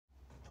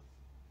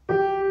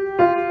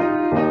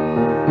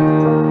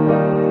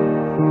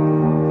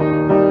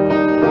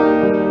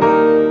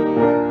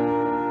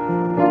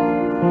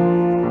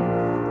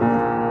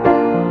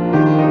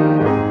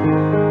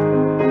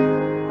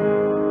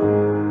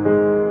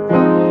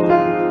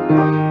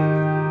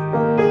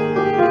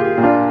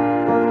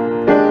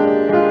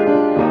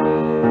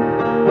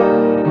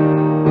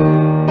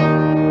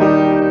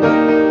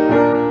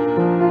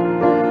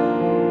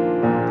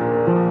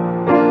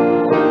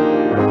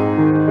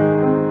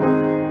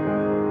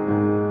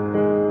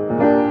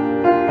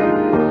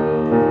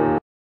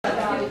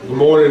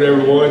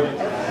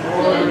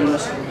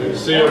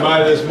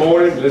this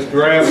morning. Let's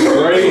grab the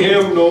gray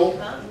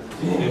hymnal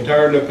and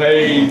turn to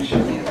page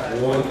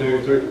 1,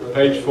 2, 3,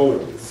 page 4.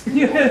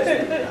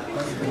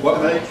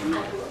 What page?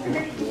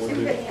 1,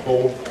 2,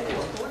 4.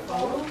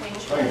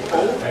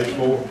 Page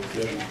 4.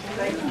 Yes.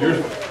 Yours,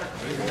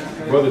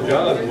 Brother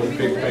John's would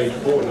pick page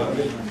 4, not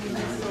me.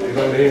 It's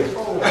on him.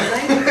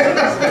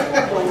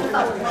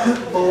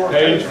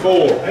 Page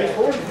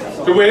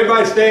 4. Can we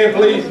everybody stand,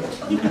 please?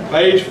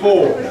 Page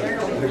 4.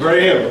 The gray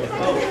hymnal.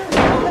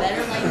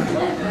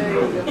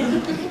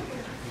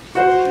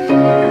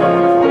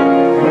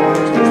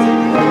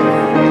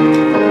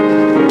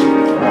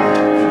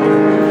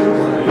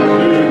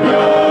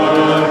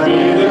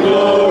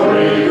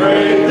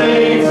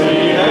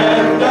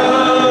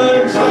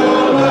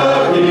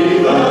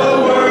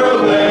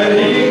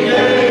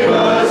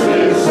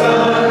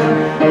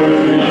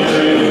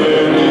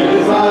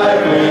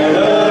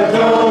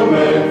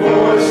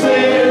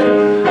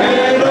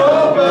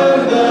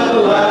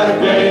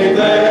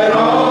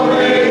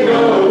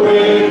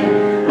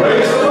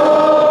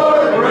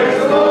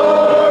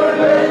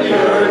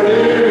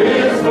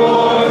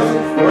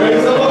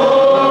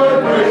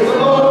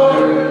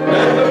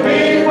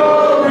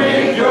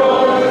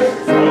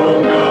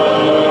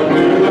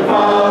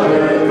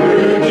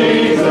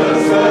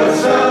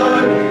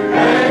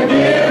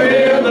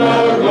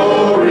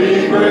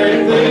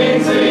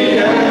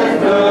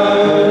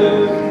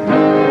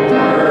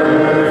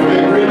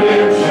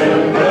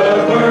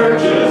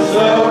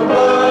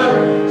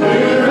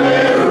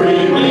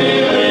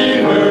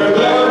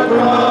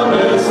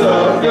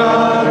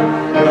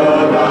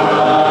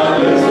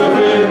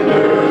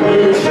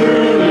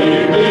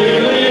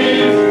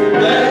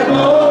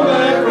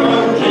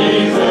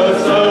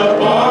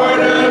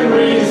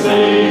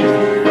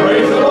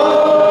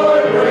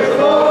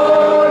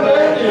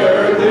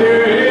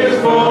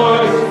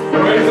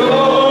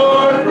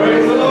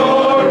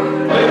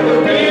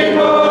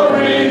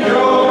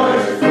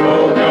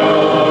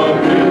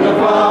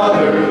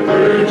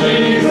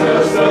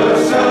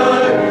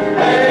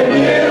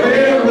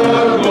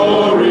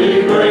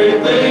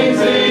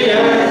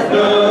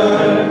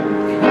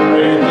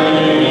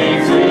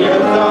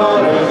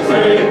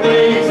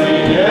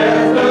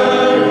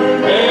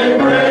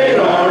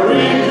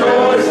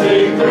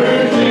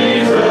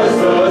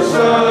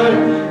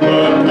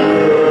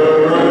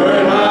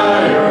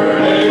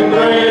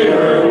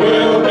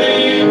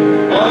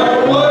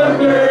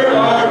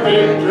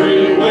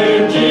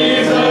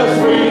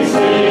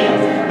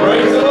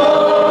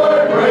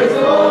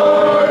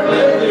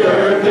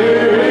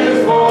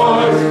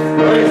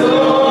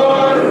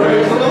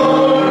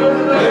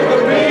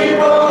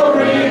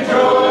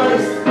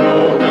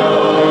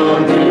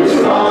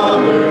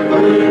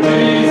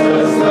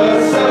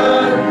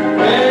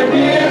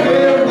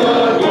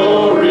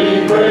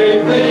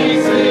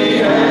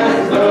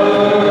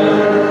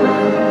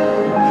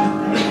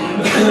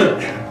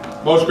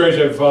 Most gracious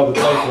Heavenly Father,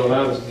 thank you for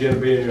allowing us again to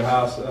be in your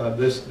house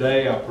this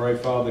day. I pray,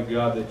 Father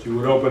God, that you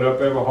would open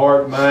up every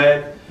heart and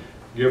mind.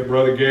 Give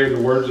Brother Gary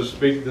the words to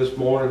speak this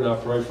morning. I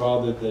pray,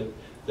 Father,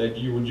 that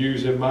you would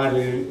use him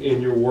mightily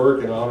in your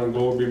work, and honor and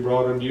glory be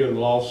brought unto you, and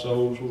lost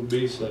souls will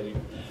be saved.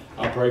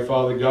 I pray,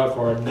 Father God,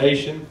 for our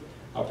nation.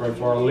 I pray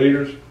for our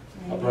leaders.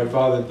 I pray,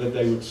 Father, that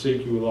they would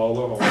seek you with all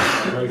their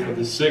heart. I pray for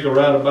the sick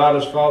around about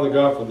us, Father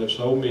God, for there's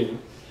so many.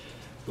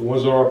 The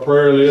ones on our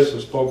prayer list that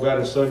spoke about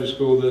in Sunday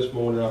school this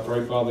morning, I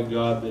pray, Father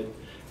God, that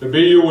if it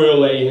be your will,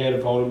 lay your hand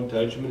upon them and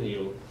touch them and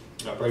heal them.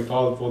 I pray,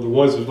 Father, for the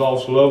ones that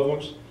lost loved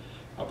ones.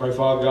 I pray,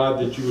 Father God,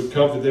 that you would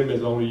comfort them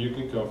as only you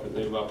can comfort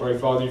them. I pray,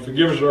 Father, you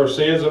forgive us of our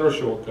sins and our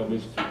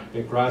shortcomings.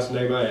 In Christ's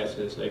name I ask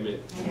this. Amen.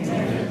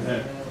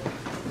 Amen.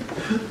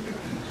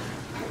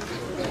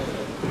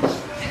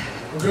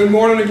 Well, good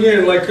morning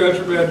again, Lake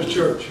Country Baptist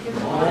Church.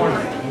 Good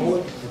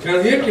morning. Kind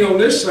of empty on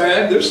this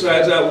side. This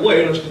side's out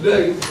weighing us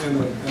today,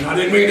 and I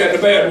didn't mean that in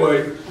a bad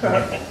way.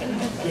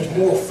 There's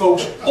more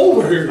folks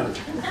over here.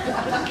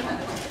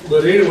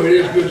 But anyway,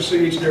 it is good to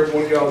see each and every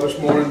one of y'all this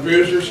morning.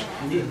 Visitors,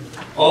 we're just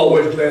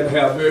always glad to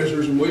have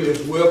visitors, and we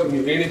just welcome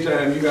you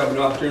anytime you have an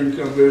opportunity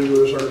to come visit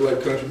with us here at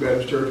Lake Country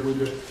Baptist Church. We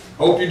just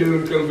hope you do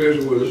and come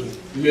visit with us.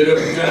 You get up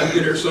in time to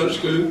get here at Sunday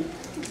school.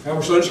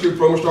 Our Sunday school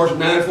program starts at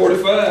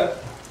 9:45.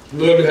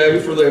 Love to have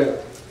you for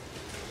that.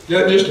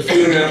 Got just a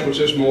few announcements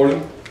this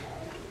morning.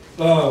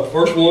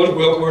 First one,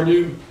 welcome our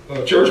new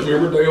church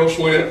member, Dale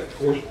Swint. Of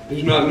course,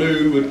 he's not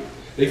new, but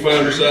he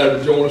finally decided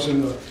to join us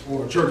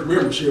on a church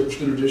membership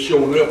instead of just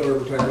showing up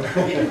every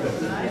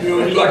time. You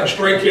know, he's like a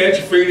stray cat,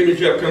 you feed him, he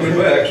kept coming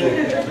back. So,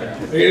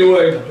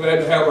 anyway, glad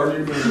to have our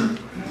new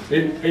member.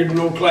 He's an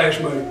old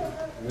classmate,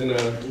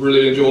 and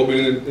really enjoy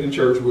being in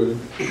church with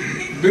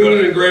him.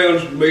 Building and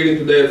grounds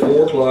meeting today at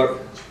 4 o'clock.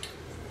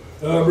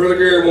 Brother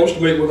Gary wants to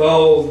meet with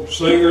all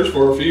singers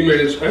for a few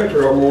minutes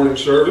after our morning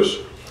service.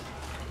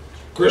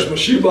 Christmas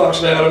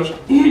shoebox items,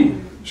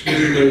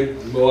 excuse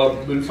me, well,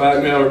 I've been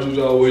fighting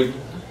allergies all week.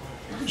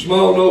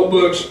 Small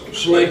notebooks,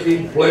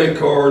 slinky, playing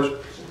cards,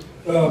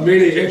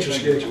 mini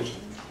etch-a-sketches.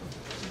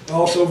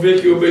 Also,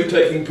 Vicki will be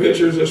taking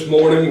pictures this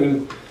morning,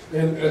 and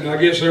And I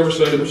guess every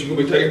Sunday, but she's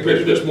gonna be taking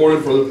pictures this morning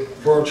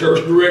for our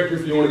church director.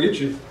 If you want to get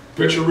your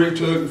picture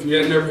retook, if you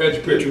hadn't never had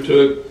your picture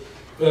took,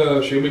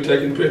 she'll be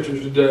taking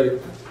pictures today.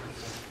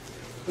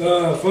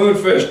 Fun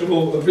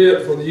festival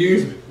event for the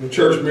youth and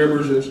church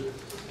members is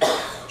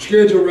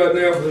scheduled right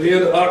now for the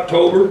end of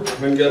October. I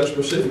haven't got a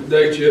specific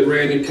date yet.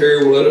 Randy and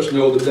Carrie will let us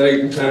know the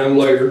date and time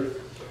later.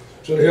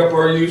 So to help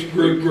our youth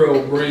group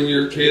grow, bring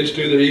your kids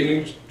to the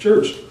evening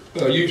church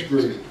youth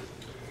group.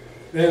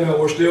 And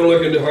we're still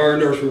looking to hire a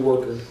nursery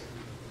worker.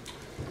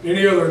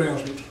 Any other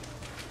announcements?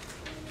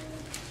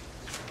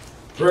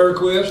 Prayer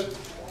request?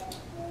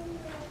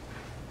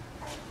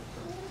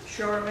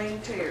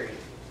 Charlene Terry.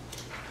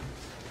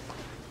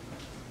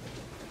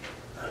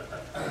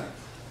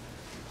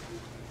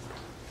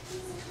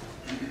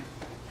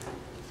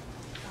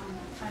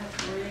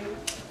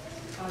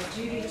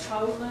 Judy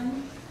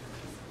Tolan.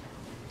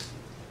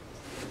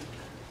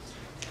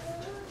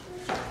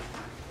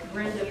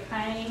 Brenda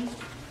Payne.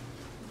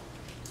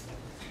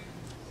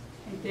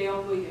 And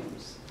Dale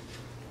Williams.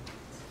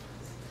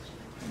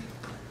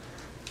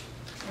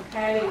 And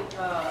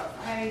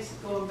Patty's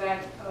going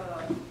back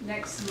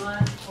next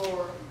month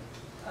for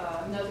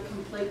another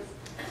complete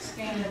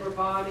scan of her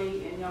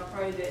body, and y'all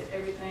pray that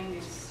everything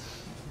is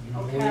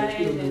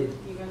okay, and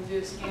you're going to do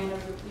a scan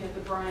of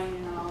the brain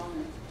and all,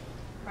 and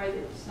pray that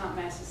it's not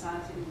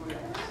metastasized anywhere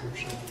else.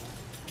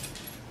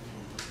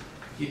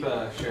 Keep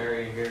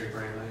Sherry and Gary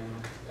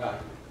Brandon.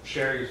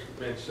 Sherry's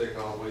been sick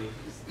all week.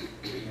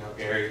 You know,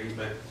 Gary, he's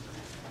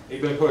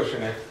been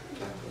pushing it.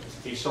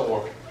 He's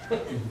sore.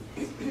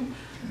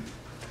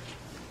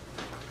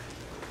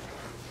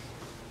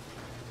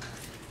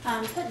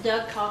 Put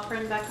Doug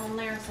Cochran back on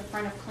there. It's a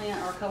friend of Clint,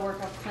 or a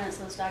co-worker of Clint's,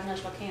 that's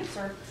diagnosed with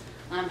cancer.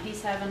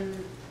 He's having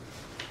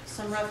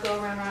some rough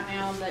go around right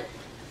now, but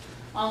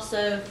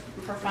also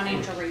for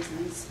financial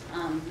reasons.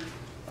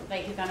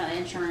 He found out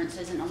insurance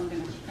isn't only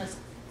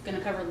going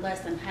to cover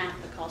less than half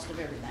the cost of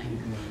everything.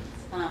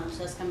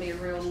 So it's going to be a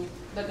real,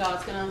 but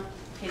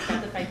he's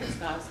got the faith that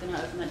God's going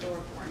to open that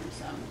door for him.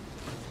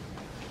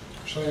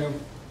 So. Sam,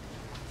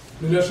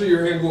 did I see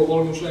your hand go up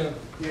while I'm Sam?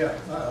 Yeah,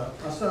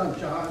 my son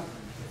John is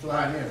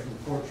flying in from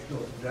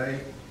Portugal today,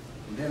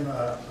 and then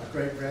my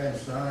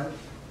great-grandson,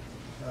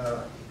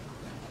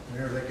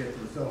 whenever they get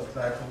the results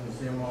back on this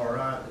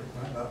MRI, it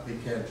might not be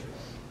cancer.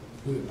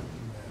 Good.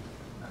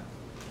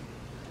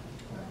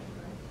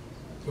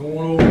 No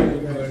one over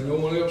anybody, no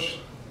one else?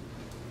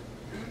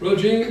 Brother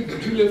Gene,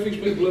 would you lift these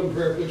people up in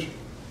prayer, please?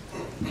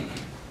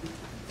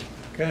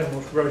 Kind,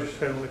 most gracious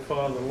Heavenly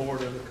Father,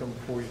 Lord, as I come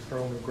before your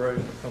throne of grace,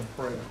 I come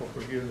praying for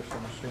forgiveness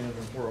of my sins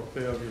and where I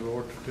failed you,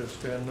 Lord, to just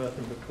stand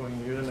nothing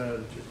between you and I, that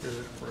you hear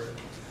this prayer.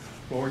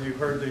 Lord, you've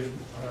heard these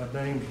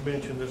names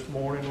mentioned this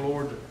morning,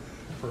 Lord,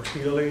 for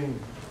healing,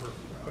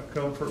 for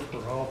comfort,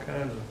 for all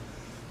kinds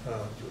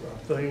of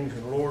things,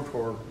 and Lord,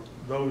 for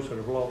those that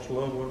have lost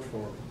loved ones,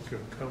 to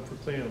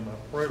comfort them. I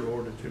pray,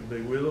 Lord, that you'd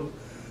be with them,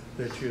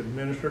 that you'd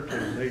minister to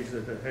the needs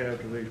that they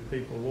have to these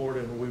people, Lord,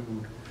 and we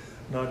would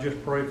not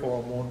just pray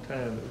for them one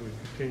time, but we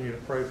continue to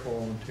pray for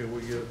them until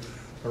we get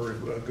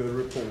a good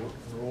report.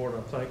 And Lord,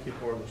 I thank you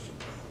for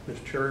this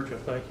church. I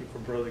thank you for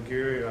Brother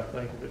Gary. I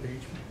thank you that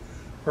each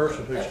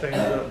person who stands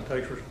up and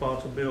takes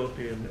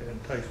responsibility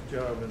and takes a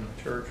job in the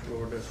church,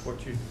 Lord, that's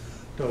what you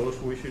told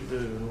us we should do.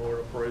 And Lord,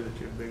 I pray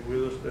that you'd be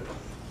with us. That,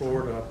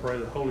 Lord, I pray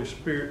the Holy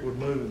Spirit would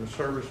move in the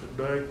service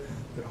today,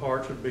 that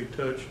hearts would be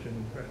touched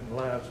and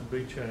lives would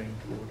be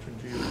changed. Lord, in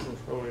Jesus'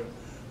 most holy and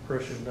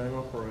precious name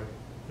I pray.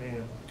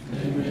 Amen.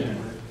 Amen.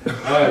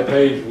 All right,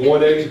 page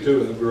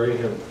 182 of the Great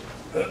Hymn.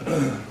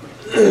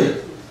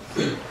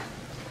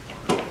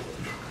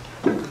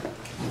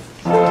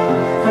 Carry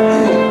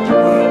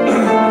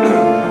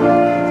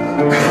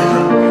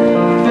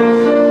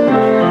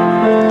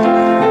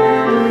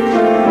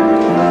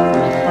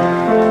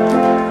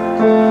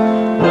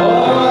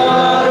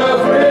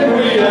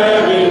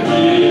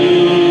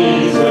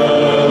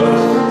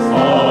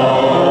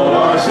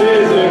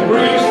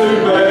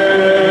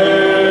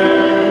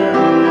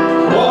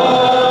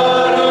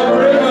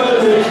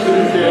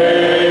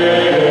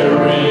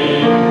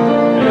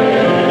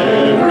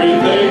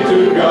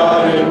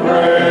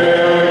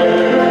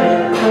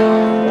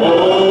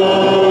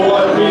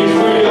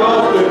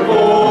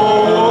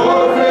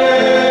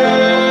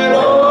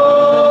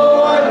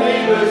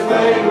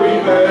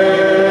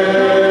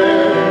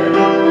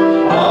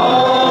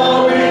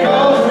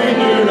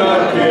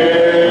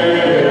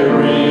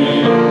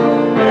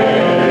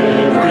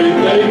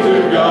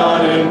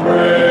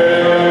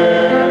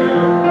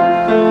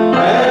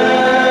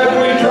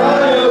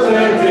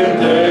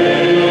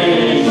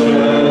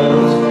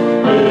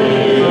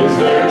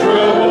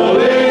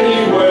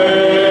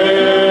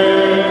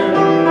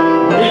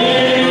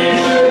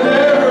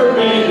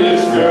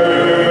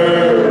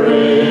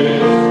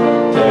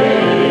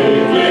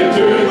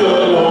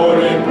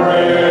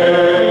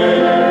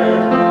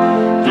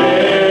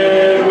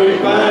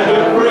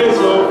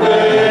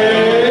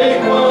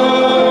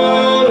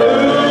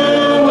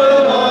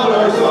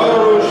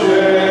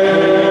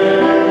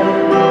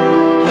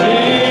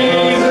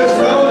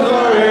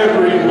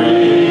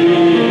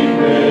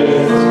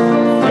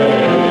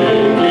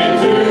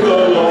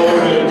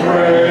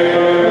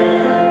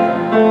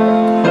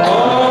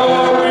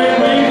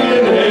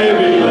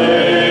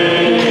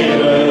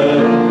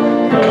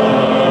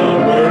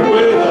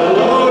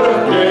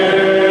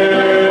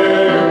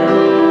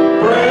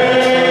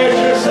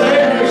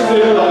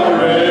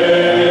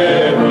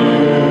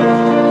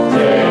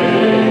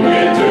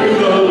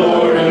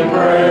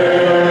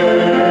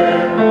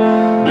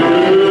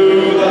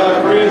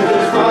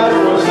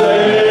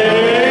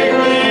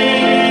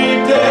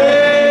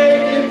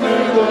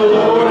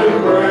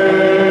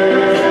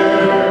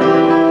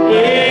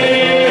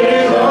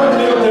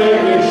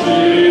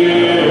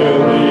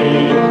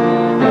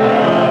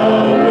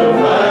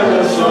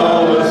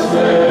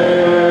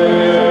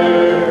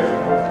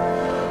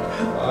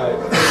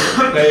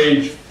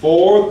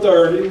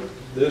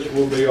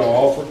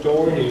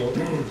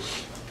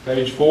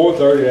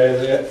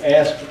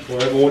ask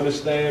for everyone to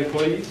stand,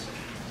 please.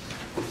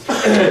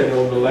 And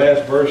on the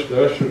last verse,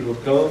 the ushers will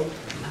come.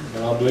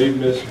 And I believe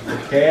Miss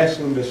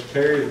McCaslin, Miss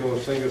Terry is going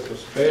to sing us a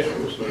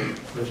special. So,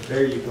 Miss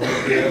Terry, you can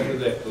repeat after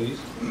that, please.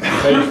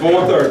 Page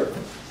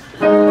 430.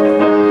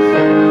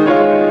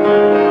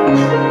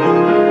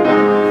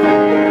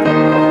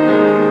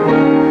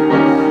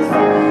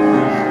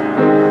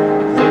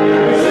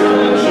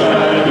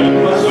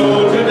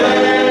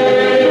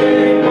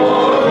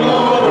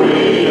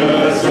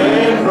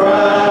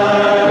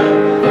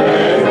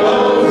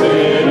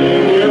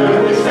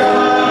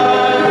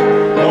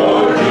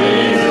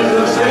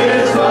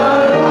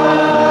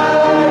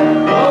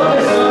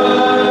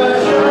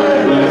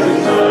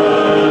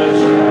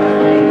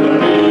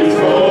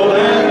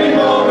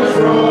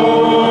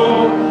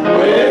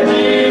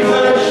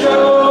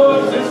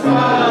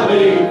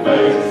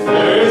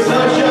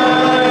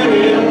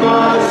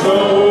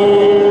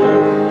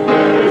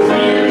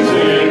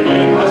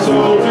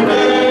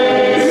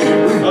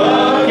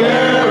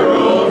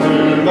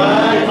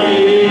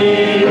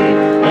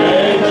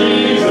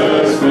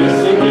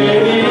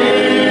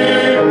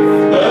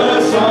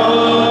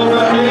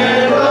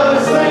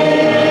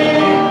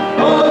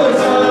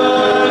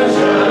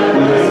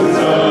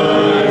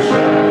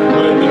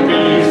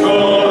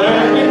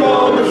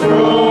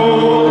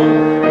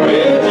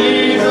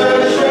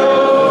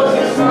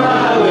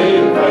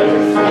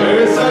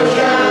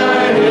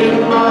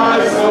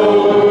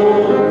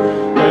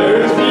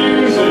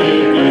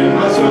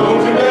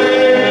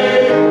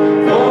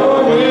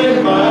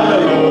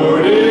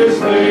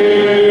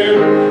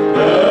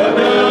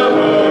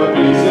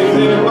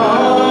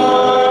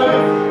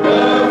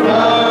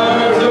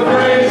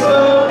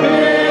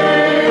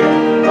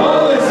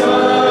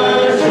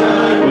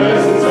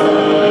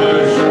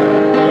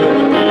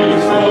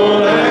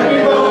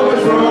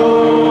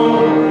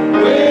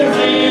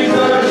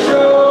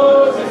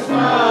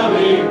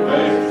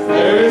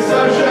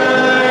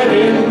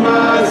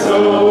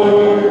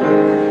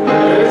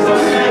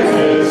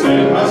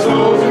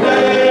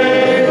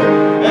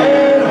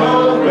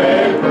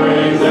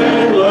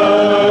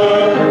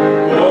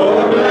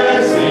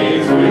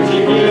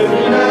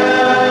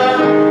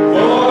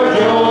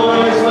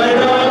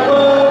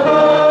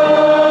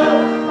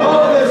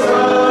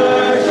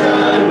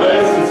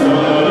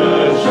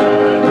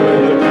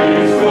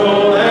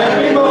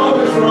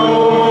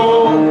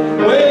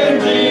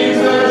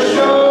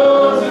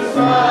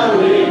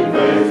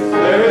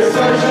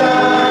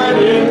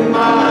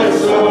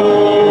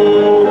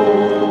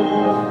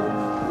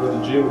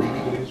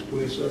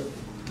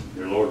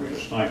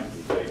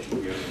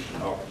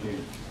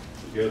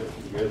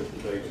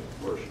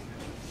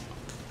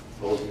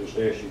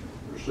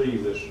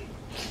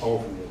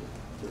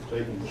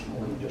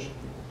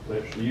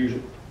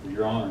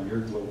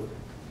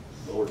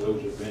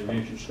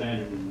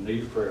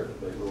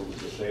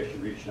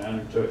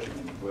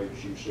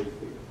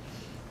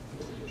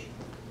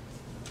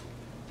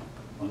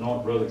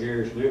 Anoint Brother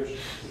Gary's lips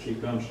as he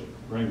comes to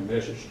bring a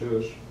message to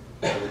us.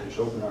 Lord, just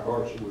open our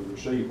hearts that we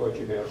receive what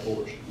you have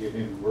for us to give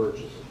him the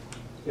words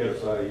that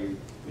edify you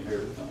in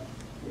everything.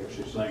 We ask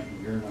this thing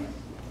in your name.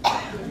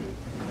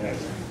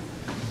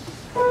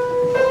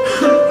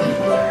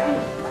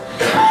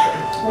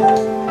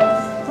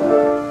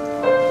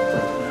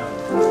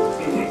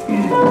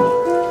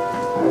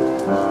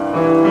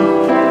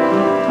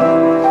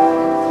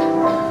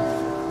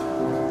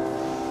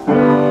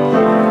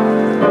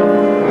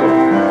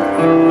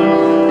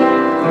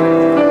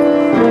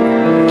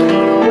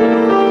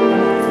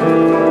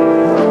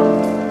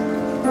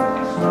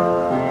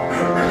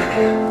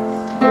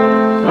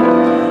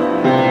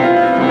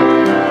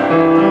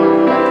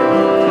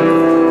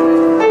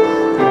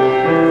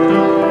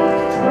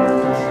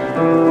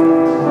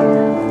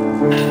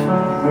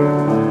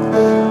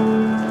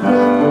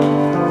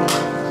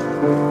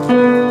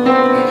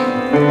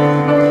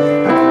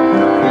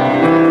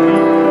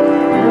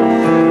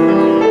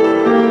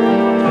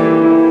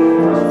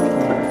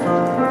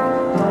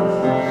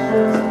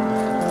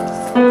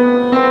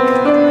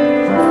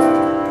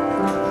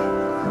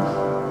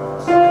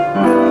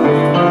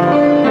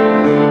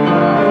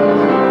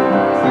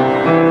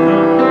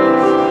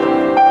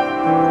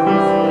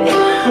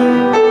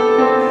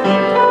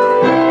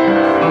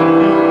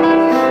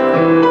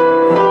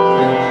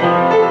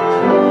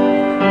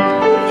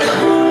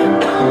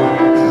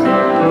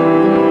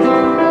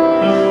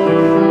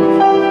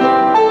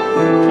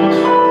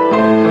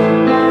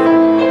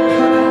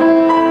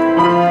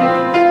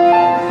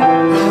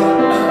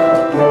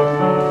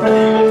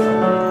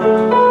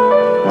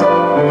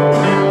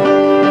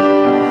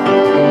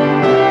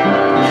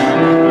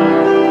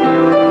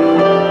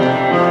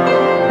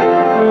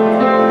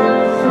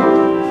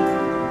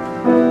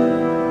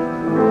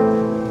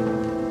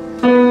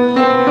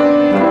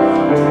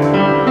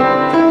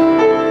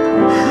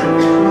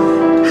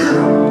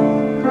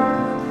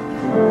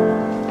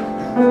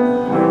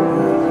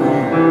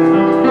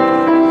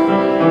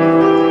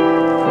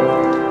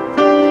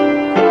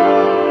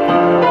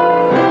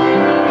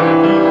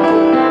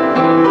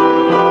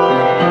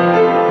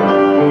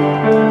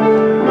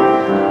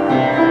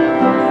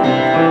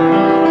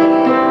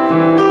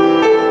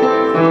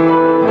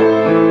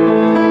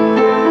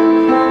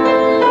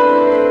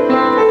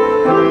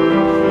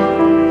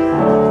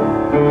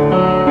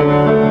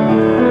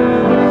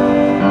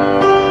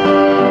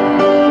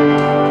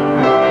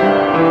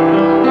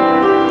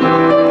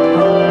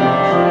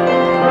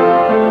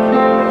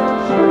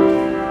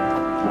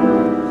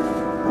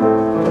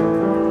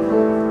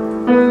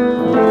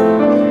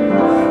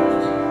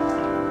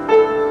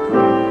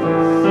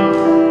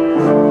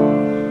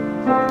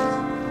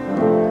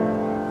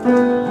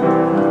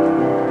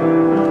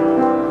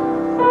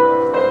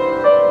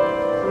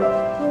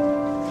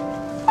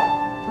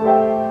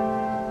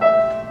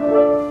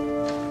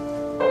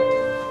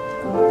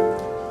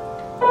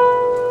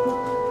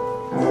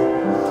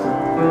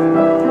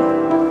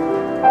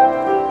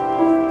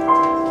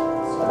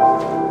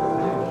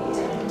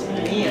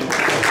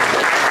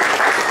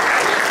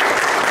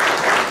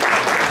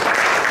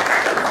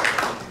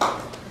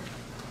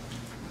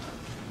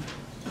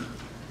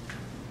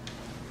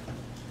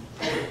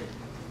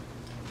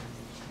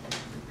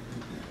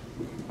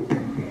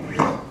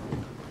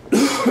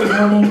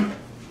 morning.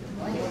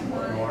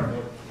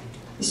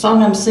 The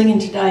song I'm singing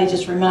today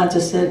just reminds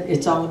us that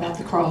it's all about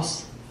the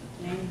cross.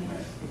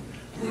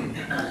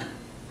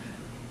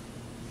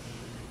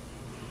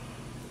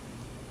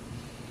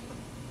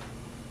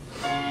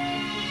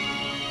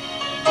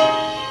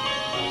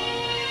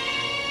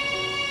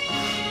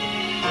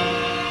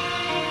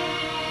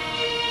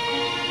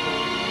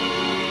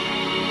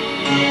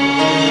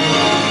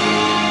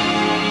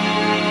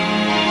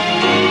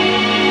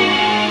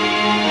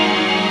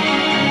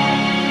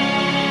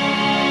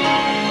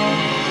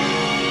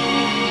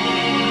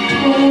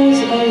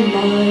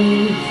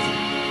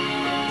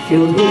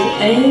 Filled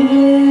with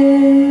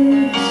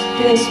aimless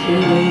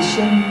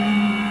desperation,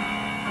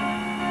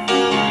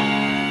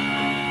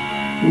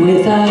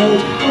 without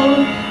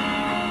hope,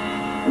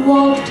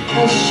 walked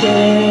a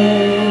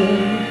share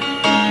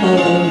of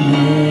a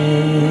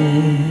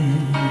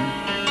man.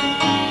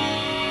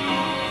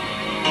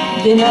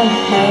 Then a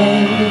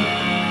hand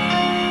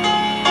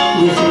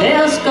with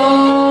nail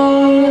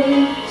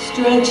scars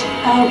stretched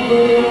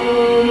outward,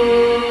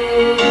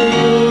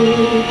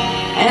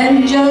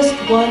 and just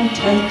one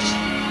touch,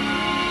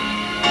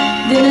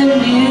 then a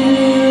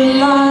new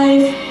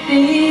life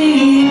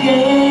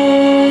began.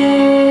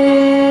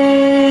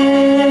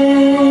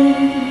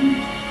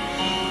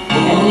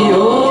 And the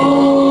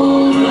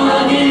old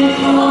rugged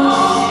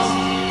cross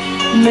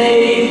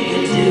made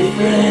the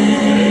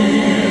difference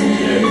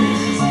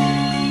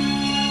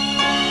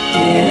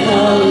in a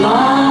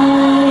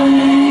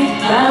life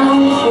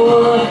bound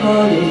for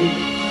heartache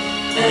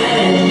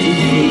and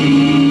defeat.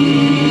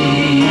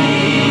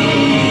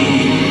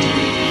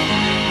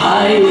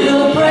 I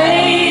will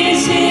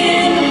praise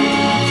Him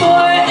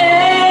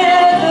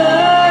forever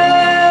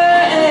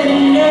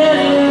and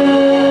ever,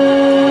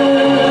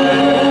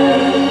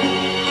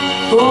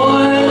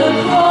 for the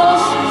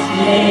cross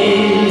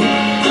made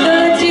the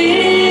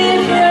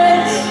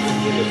difference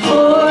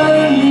for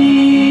me.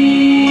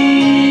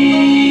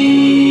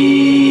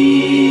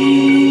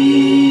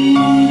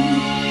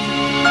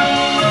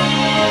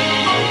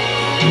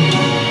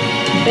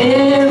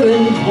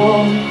 Barren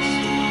walls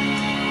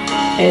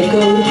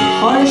echoed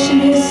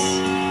harshness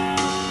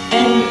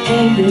and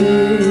anger.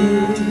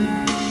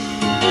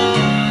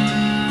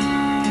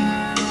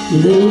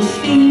 Little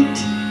feet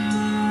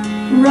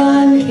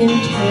run in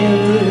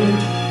terror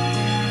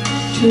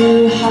to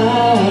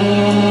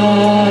hide.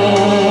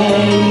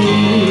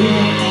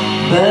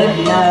 But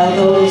now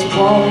those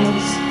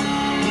walls,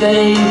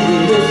 they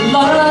ring with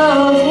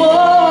love,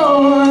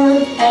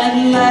 warmth, and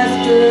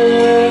laughter,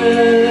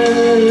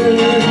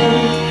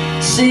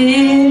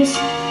 since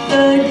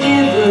the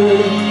giver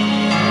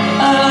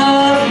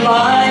of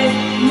life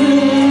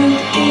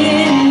moved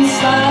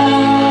inside.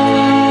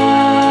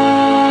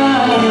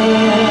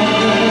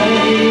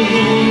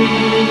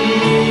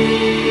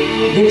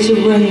 There's a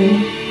room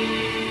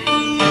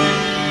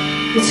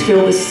that's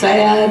filled with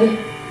sad,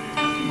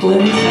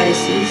 gloomy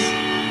faces.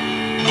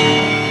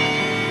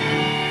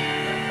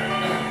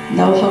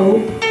 No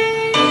hope.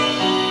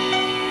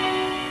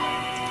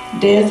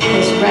 Death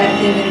has wrapped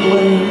them in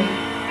gloom.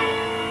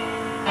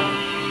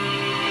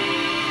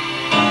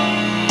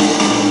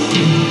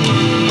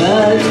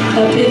 But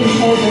up in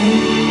heaven,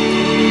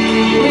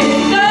 with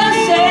the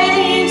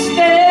saints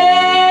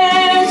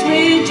there's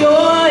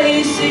rejoicing,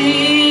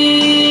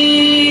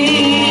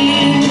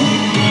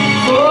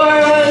 for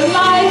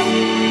life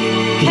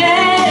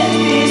can't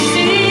be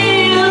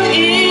sealed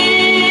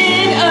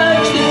in a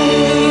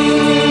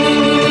tomb,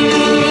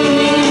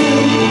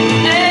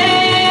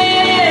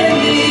 and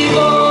the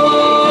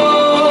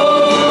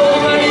old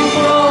rugged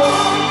cross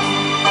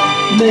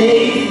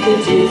made the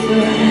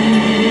difference.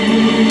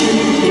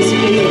 It's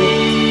big.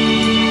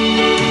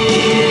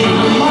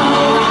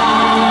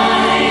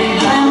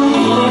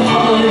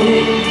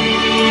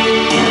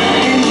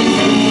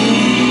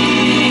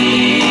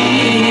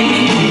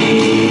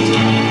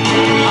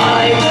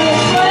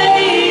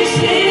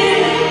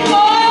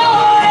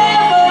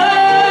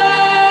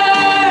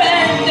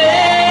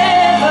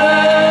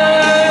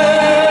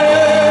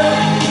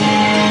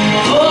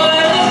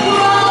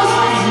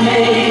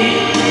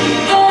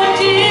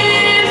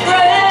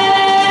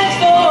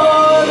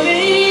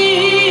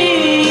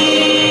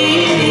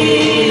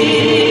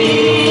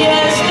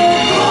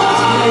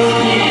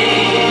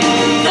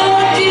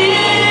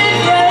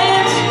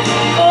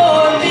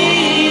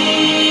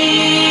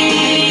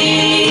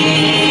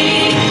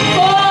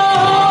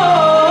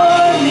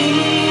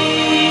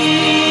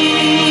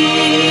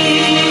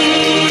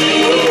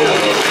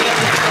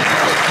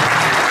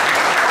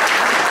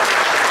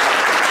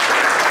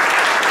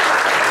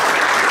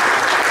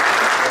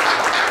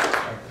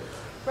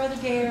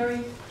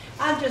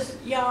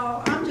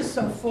 I'm just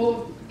so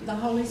full of the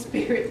Holy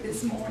Spirit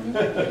this morning.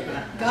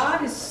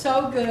 God is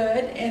so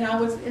good, and I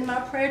was in my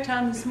prayer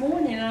time this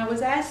morning, and I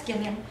was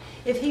asking Him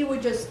if He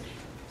would just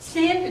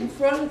stand in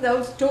front of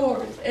those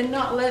doors and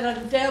not let a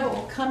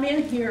devil come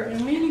in here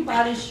on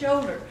anybody's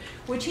shoulder,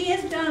 which He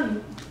has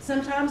done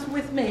sometimes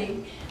with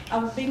me. I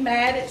would be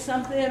mad at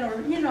something,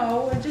 or, you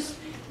know, or just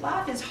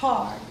life is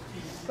hard.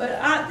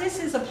 But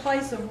this is a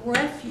place of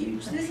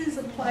refuge. This is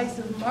a place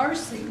of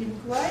mercy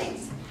and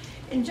grace.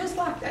 And just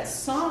like that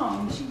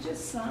song she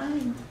just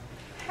sang,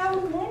 how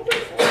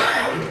wonderful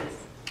it is.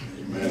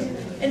 Amen.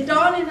 And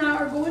Dawn and I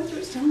are going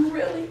through some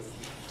really,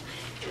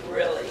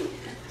 really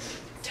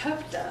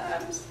tough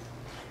times.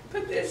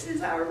 But this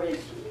is our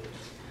refuge.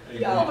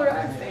 Y'all are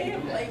our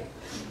family.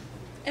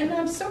 And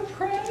I'm so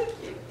proud of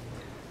you.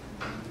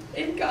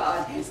 And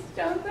God has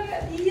done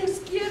that. He has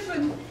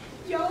given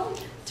y'all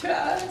to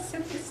us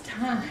at this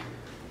time.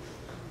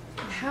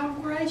 How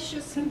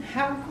gracious and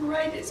how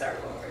great is our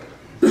Lord.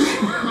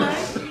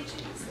 Thank you,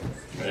 Jesus.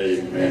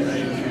 Amen.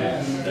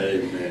 Amen.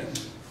 Amen.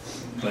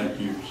 Thank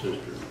you,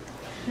 sister.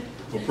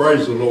 Well,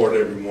 praise the Lord,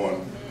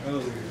 everyone.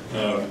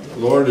 The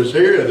Lord is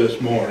here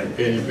this morning.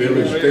 Can you feel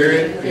His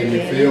Spirit? Can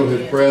you feel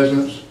His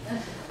presence?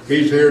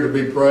 He's here to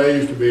be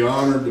praised, to be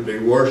honored, to be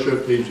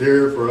worshiped. He's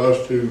here for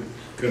us to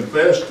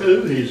confess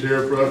to. He's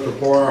here for us to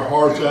pour our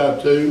hearts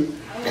out to.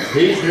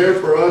 He's here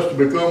for us to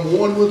become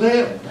one with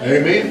Him.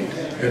 Amen?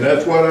 And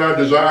that's what our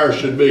desire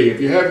should be. If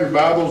you have your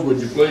Bibles,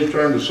 would you please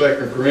turn to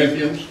 2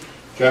 Corinthians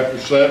chapter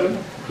 7.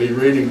 Be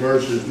reading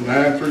verses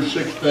 9 through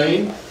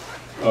 16.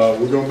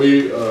 We're going to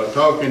be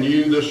talking to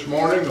you this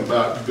morning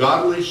about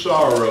godly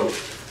sorrow.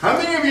 How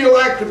many of you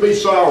like to be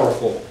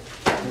sorrowful?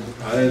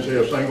 I didn't see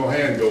a single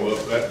hand go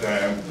up that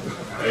time.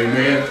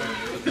 Amen.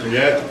 When you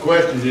ask the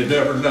question, you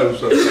never know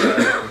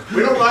sometimes.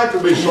 We don't like to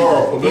be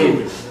sorrowful, do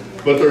we?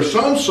 But there's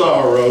some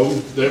sorrow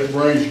that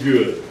brings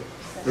good.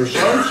 There's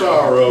some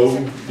sorrow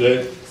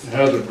that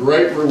has a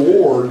great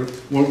reward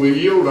when we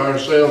yield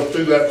ourselves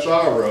to that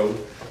sorrow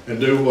and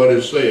do what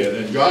is said.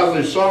 And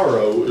godly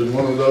sorrow is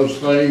one of those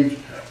things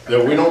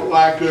that we don't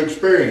like to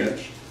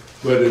experience,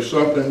 but it's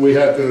something we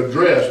have to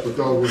address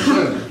because we're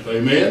sinners.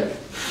 Amen?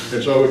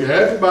 And so if you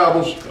have your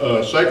Bibles,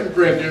 2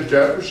 Corinthians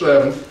chapter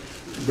 7,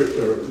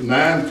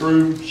 9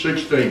 through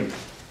 16.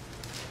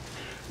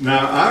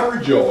 Now I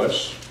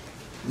rejoice,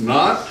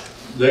 not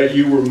that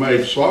you were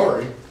made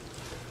sorry,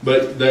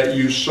 but that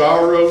you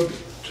sorrowed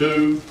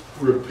to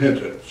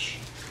repentance.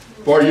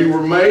 For you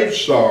were made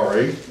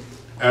sorry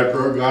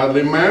after a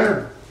godly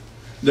manner,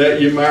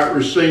 that you might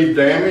receive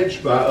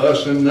damage by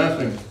us in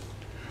nothing.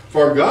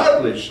 For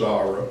godly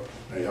sorrow,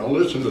 now y'all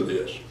listen to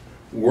this,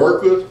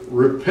 worketh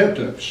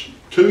repentance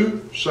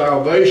to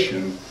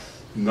salvation,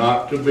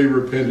 not to be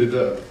repented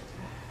of.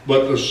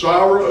 But the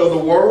sorrow of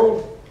the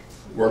world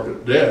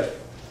worketh death.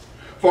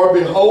 For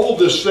behold,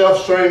 this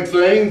selfsame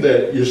thing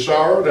that you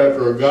sorrowed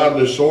after a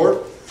godly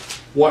sort,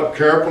 what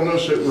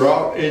carefulness it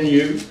wrought in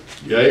you,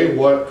 yea,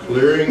 what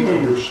clearing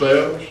of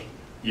yourselves,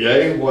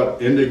 yea,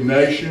 what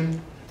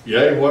indignation,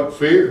 yea, what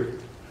fear,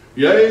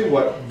 yea,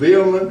 what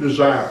vehement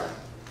desire,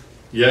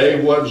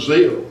 yea, what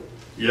zeal,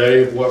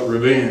 yea, what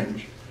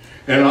revenge.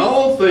 And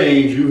all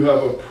things you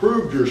have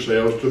approved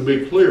yourselves to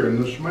be clear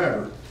in this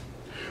matter.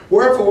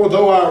 Wherefore,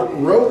 though I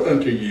wrote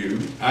unto you,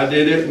 I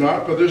did it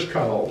not for this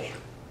cause,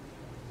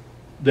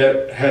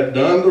 that had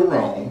done the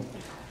wrong,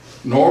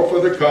 nor for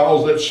the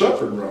cause that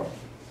suffered wrong,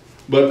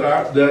 but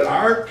that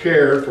our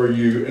care for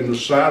you in the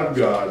sight of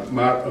God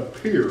might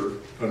appear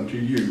unto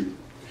you.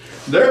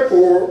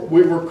 Therefore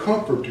we were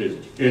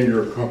comforted in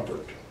your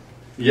comfort,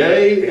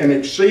 yea, and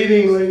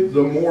exceedingly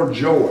the more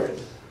joyed.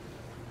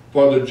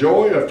 For the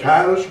joy of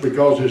Titus,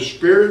 because his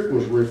spirit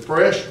was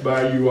refreshed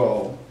by you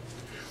all.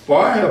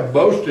 For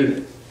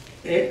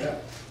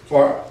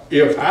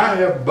if I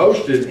have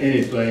boasted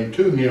anything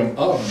to him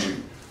of you,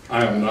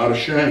 I am not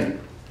ashamed.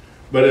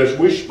 But as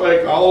we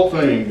spake all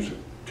things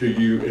to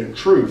you in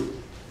truth,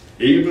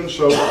 even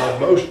so our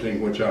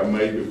boasting which I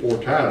made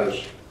before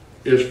Titus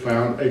is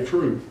found a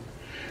truth.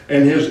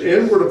 And his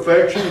inward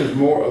affection is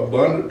more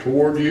abundant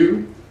toward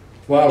you,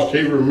 whilst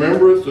he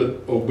remembereth the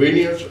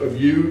obedience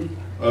of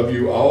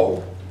you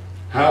all,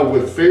 how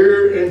with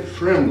fear and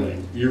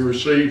trembling you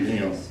received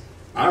him.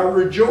 I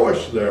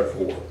rejoice,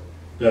 therefore,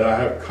 that I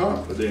have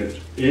confidence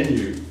in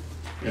you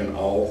in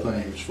all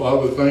things.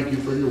 Father, thank you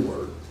for your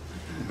word.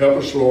 Help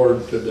us,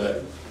 Lord,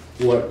 today,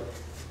 what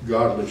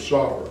godly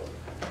sorrow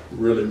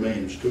really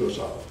means to us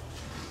all.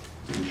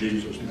 In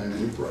Jesus'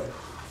 name we pray.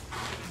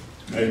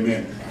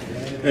 Amen.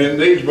 In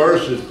these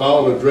verses,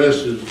 Paul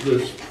addresses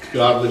this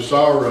godly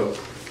sorrow.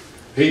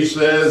 He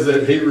says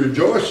that he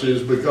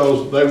rejoices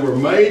because they were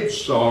made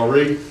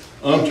sorry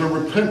unto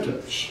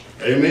repentance.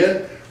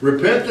 Amen.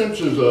 Repentance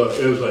is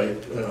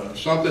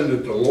something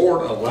that the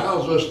Lord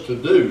allows us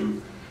to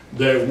do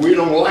that we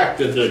don't like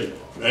to do.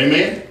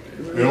 Amen.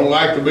 We don't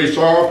like to be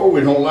sorrowful.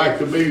 We don't like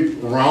to be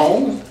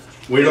wrong.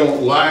 We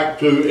don't like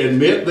to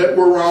admit that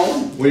we're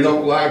wrong. We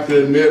don't like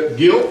to admit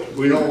guilt.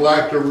 We don't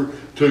like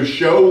to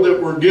show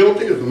that we're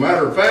guilty. As a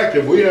matter of fact,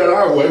 if we had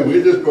our way,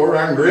 we'd just go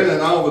around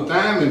grinning all the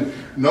time and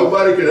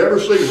nobody could ever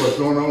see what's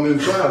going on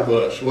inside of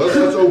us. Well,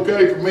 that's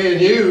okay for me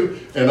and you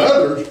and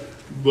others,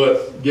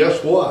 but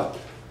guess what?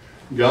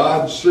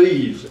 God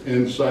sees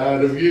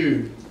inside of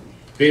you.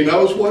 He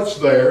knows what's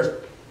there.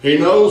 He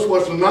knows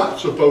what's not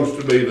supposed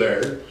to be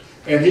there.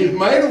 And he's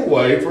made a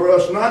way for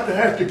us not to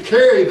have to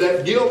carry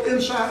that guilt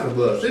inside of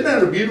us. Isn't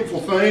that a beautiful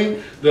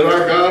thing that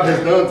our God has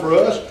done for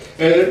us?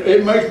 And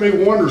it makes me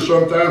wonder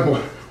sometimes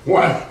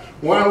why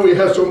we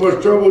have so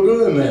much trouble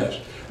doing this.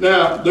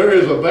 Now, there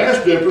is a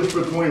vast difference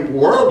between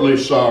worldly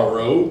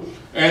sorrow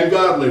and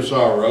godly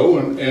sorrow,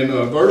 and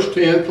verse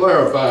 10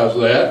 clarifies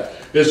that.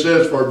 It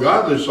says, for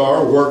godly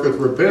sorrow worketh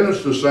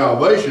repentance to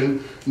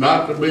salvation,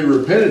 not to be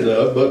repented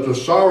of, but the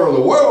sorrow of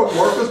the world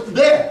worketh to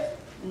death.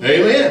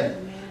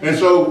 Amen. And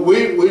so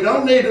we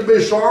don't need to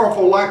be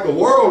sorrowful like the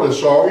world is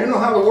sorrowful. You know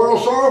how the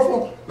world's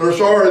sorrowful? They're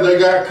sorry they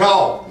got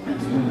caught.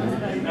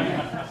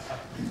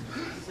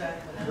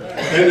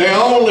 And they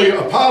only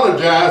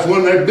apologize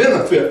when they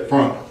benefit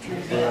from it.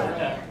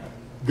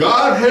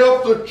 God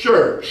help the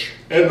church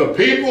and the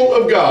people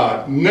of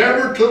God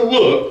never to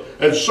look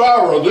at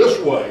sorrow this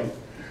way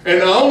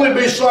and to only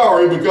be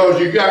sorry because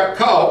you got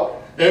caught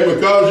and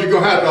because you're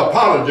going to have to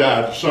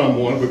apologize to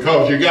someone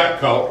because you got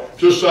caught,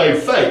 to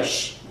save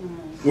face.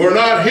 We're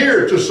not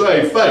here to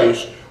save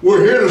face.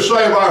 We're here to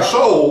save our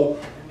soul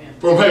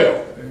from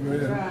hell.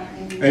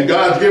 Amen. And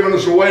God's given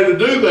us a way to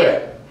do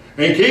that.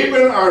 And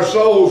keeping our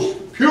souls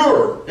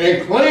pure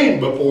and clean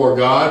before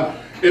God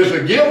is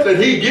a gift that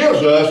He gives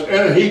us,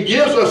 and He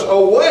gives us a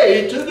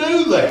way to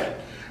do that.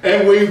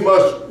 And we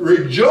must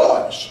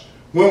rejoice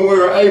when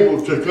we're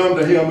able to come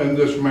to Him in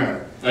this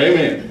manner.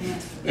 Amen.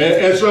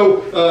 And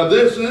so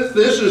this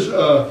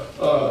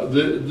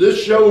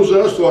shows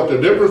us what the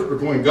difference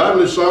between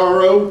godly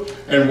sorrow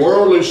and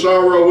worldly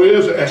sorrow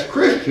is. As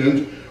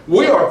Christians,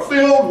 we are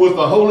filled with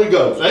the Holy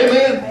Ghost.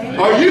 Amen? Amen.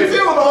 Are you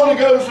filled with the Holy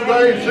Ghost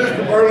today?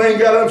 Sister Berlin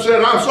got up and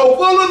said, I'm so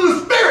full of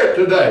the Spirit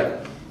today.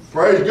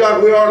 Praise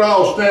God, we ought to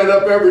all stand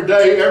up every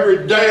day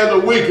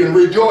of the week and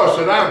rejoice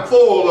that I'm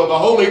full of the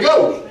Holy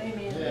Ghost.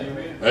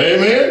 Amen.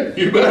 Amen.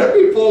 You better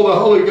be full of the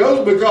Holy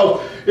Ghost,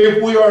 because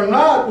if we are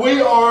not,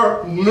 we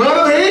are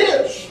none of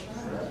His.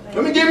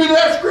 Let me give you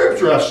that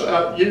scripture.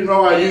 You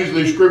know, I use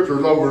these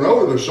scriptures over and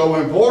over. They're so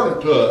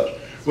important to us.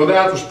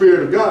 Without the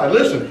Spirit of God.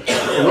 Listen,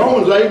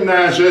 Romans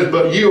 8:9 says,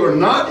 but you are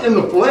not in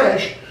the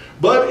flesh,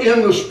 but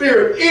in the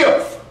Spirit,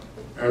 if,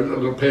 there's a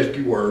little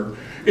pesky word,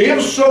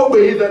 if so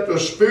be that the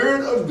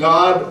Spirit of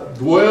God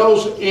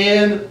dwells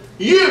in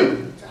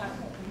you.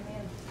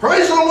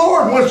 Praise the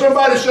Lord. When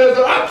somebody says,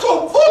 I'm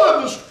so full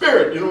of the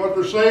Spirit, you know what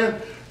they're saying?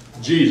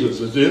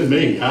 Jesus is in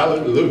me.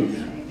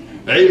 Hallelujah.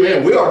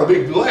 Amen. We ought to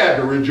be glad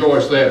to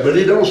rejoice that. But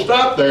He don't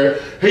stop there.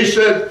 He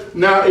said,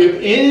 now if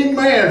any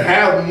man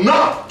have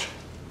not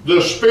the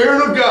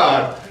Spirit of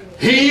God,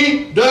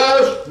 he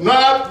does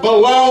not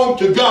belong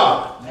to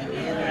God.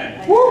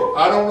 Woo,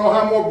 I don't know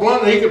how more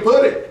blunt he could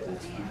put it.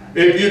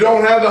 If you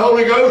don't have the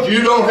Holy Ghost,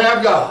 you don't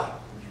have God.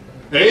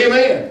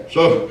 Amen.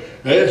 So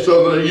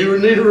you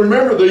need to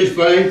remember these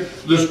things.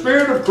 The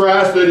Spirit of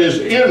Christ that is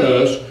in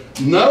us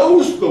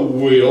knows the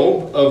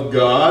will of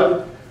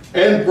God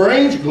and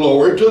brings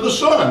glory to the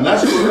Son.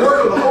 That's the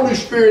work of the Holy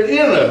Spirit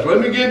in us. Let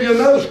me give you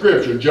another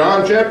scripture.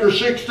 John chapter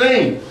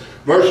 16.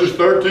 Verses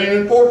 13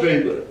 and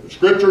 14,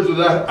 scriptures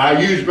that I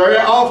use very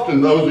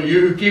often, those of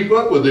you who keep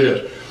up with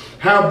this.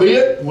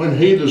 Howbeit, when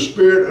He, the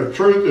Spirit of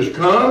truth, is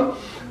come,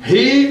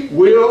 He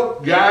will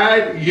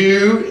guide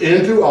you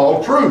into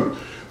all truth.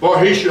 For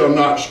He shall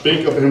not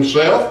speak of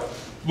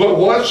Himself, but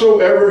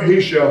whatsoever He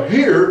shall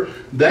hear,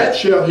 that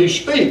shall He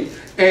speak.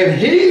 And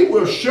He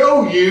will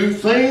show you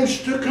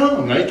things to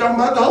come. Now, He's talking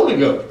about the Holy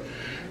Ghost.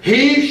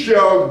 He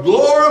shall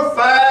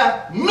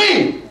glorify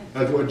me.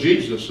 That's what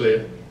Jesus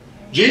said.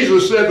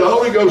 Jesus said the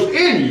Holy Ghost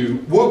in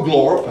you will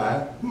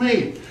glorify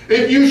me.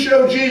 If you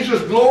show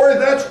Jesus glory,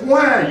 that's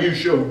why you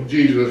show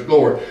Jesus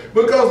glory.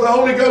 Because the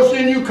Holy Ghost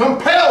in you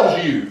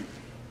compels you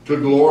to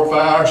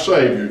glorify our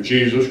Savior,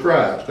 Jesus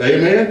Christ.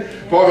 Amen?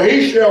 For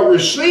He shall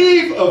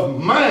receive of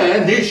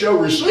mine, He shall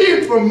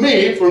receive from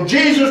me, from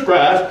Jesus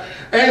Christ,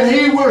 and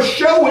He will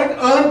show it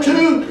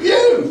unto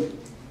you.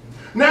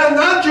 Now,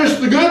 not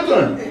just the good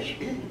things.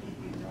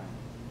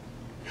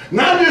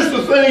 Not just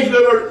the things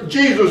that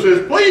Jesus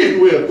is pleased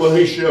with will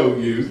He show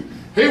you.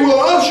 He will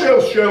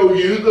also show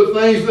you the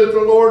things that the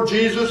Lord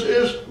Jesus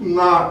is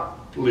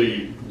not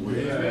pleased with.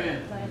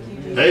 Amen.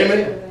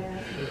 Amen.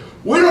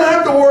 We don't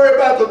have to worry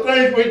about the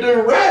things we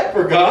do right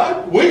for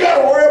God. We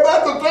got to worry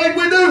about the things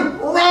we do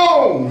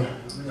wrong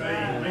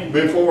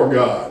before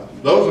God.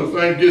 Those are the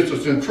things that gets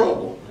us in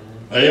trouble.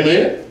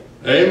 Amen.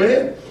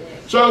 Amen.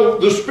 So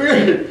the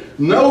Spirit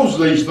knows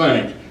these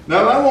things.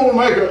 Now, I want to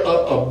make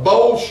a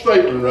bold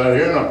statement right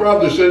here, and I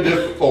probably said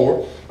this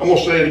before. I'm going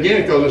to say it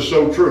again because it's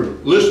so true.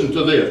 Listen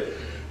to this.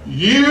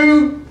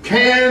 You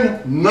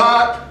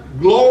cannot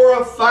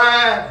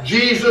glorify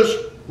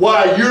Jesus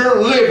while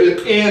you're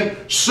living in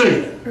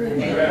sin.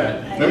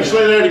 Amen. Let me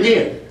say that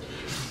again.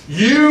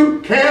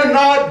 You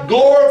cannot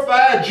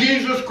glorify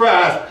Jesus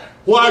Christ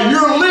while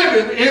you're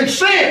living in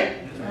sin.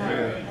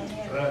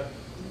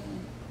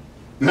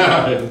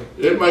 Now,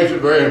 it makes it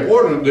very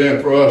important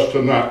then for us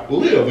to not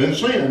live in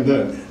sin,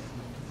 doesn't it?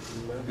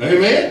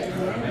 Amen?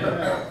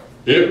 Amen.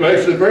 It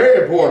makes it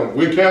very important.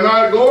 We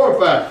cannot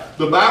glorify.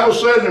 The Bible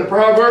says in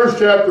Proverbs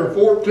chapter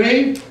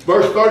 14,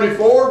 verse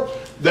 34,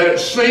 that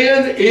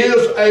sin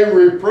is a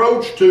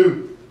reproach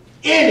to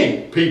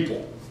any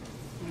people.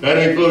 That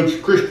includes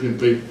Christian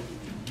people.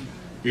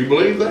 You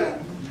believe that?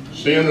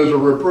 Sin is a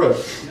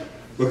reproach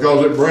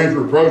because it brings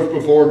reproach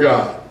before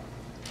God.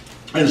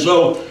 And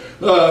so,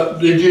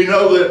 did you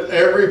know that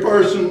every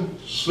person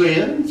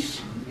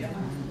sins?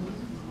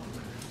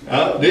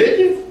 Did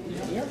you?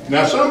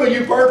 Now, some of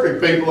you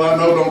perfect people I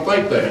know don't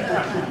think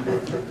that.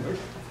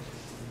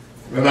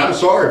 And I'm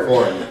sorry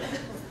for you.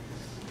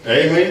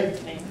 Amen?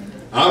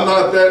 I'm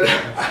not that,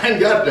 I ain't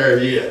got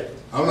there yet.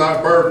 I'm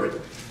not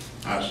perfect.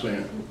 I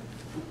sin.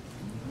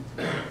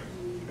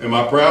 Am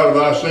I proud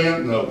of I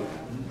sin? No.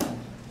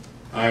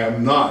 I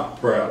am not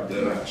proud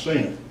that I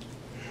sin.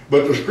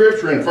 But the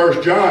scripture in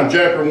 1 John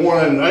chapter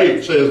 1 and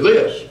 8 says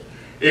this: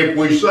 if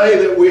we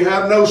say that we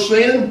have no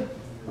sin,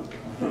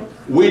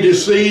 we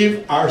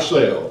deceive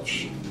ourselves,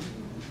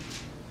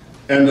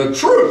 and the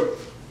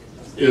truth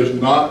is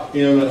not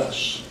in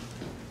us.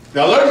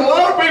 Now there's a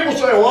lot of people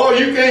say, well,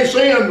 you can't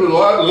sin, the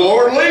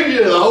Lord leave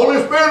you, the Holy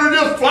Spirit will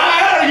just fly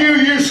out of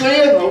you, you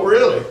sin. Oh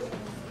really?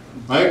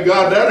 Thank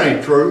God that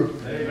ain't true.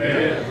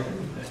 Amen.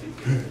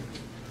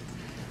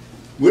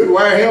 We'd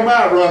wear him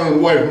out running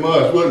away from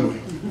us, wouldn't we?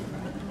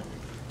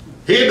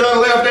 He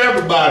done left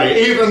everybody,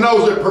 even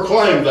those that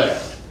proclaim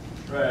that.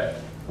 Right.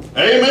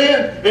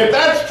 Amen? If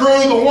that's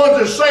true, the ones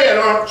that say it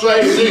aren't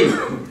saved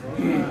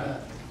either.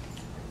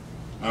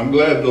 I'm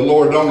glad the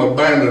Lord don't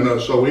abandon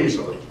us so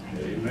easily.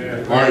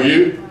 Amen. Aren't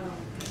you?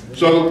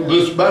 So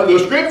the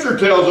scripture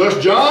tells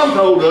us, John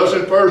told us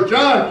in 1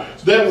 John,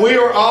 that we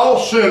are all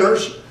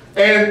sinners.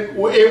 And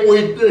if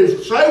we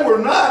say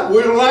we're not,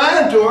 we're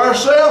lying to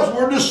ourselves.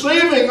 We're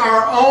deceiving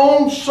our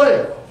own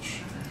selves.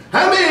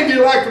 How many of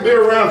you like to be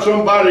around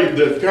somebody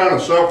that's kind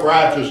of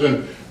self-righteous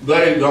and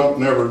they don't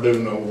never do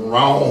no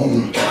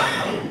wrong?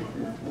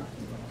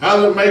 How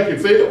does it make you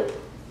feel?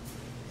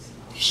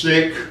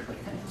 Sick.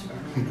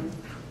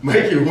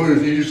 Make you,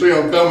 when you see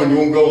them coming, you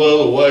won't go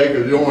the other way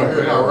because you don't want to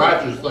hear how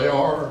righteous they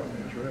are.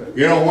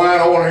 You know why I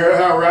don't want to hear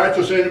how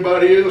righteous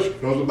anybody is?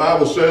 Because the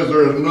Bible says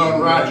there is none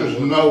righteous,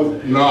 no,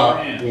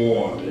 not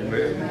one.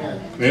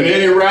 And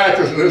any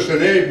righteousness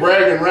and any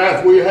bragging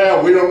rights we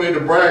have, we don't need to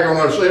brag on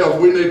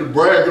ourselves. We need to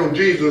brag on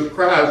Jesus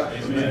Christ,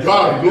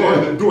 God's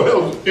glory that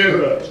dwells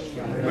in us.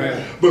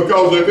 Amen.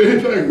 Because if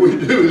anything we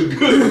do is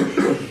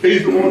good,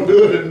 He's the one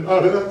doing it,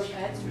 not us.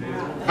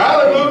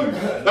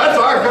 Hallelujah. That's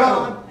our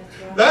God.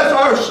 That's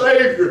our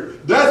Savior.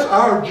 That's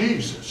our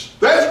Jesus.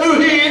 That's who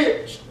He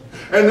is.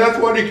 And that's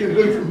what He can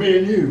do for me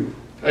and you.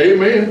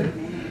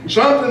 Amen.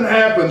 Something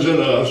happens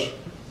in us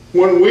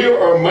when we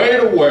are made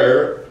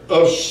aware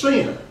of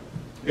sin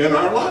in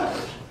our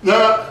lives.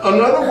 Now,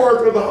 another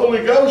work of the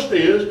Holy Ghost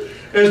is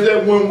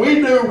that when we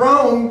do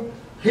wrong,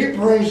 He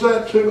brings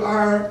that to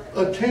our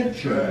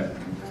attention.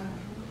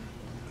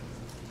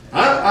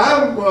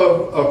 I'm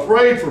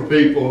afraid for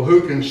people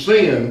who can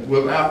sin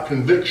without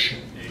conviction.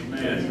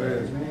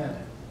 Amen.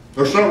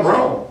 There's something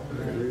wrong.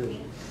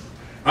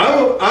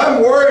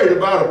 I'm worried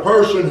about a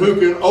person who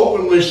can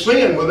openly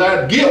sin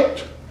without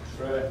guilt.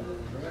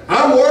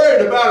 I'm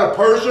worried about a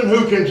person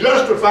who can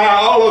justify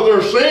all of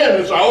their sin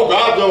and say, oh,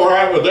 God's all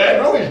right with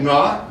that. No, He's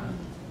not.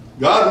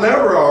 God's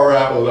never all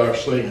right with our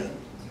sin.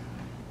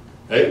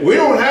 Hey, we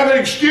don't have an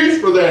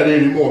excuse for that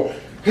anymore.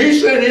 He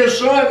sent His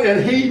Son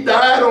and He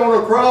died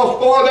on a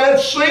cross for that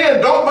sin.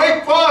 Don't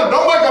make fun.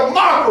 Don't make a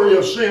mockery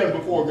of sin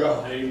before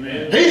God.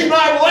 Amen. He's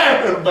not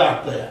laughing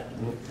about that.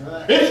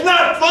 It's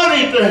not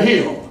funny to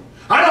Him.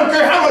 I don't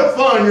care how much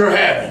fun you're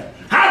having,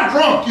 how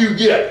drunk you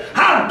get,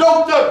 how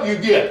doped up you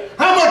get,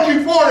 how much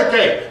you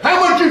fornicate, how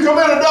much you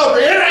commit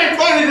adultery. It ain't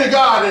funny to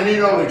God and He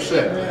don't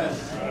accept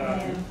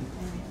it.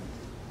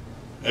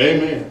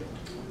 Amen.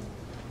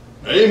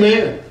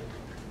 Amen.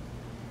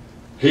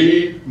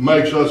 He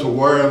makes us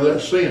aware of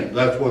that sin.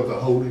 That's what the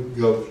Holy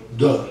Ghost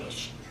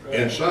does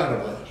inside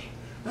of us.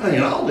 That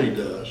ain't all He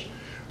does,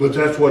 but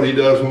that's what He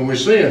does when we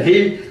sin.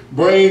 He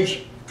brings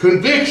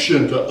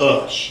conviction to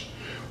us.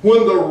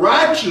 When the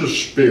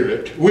righteous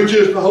spirit, which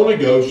is the Holy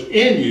Ghost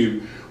in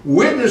you,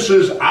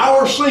 witnesses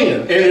our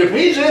sin, and if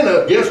He's in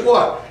it, guess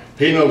what?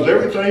 He knows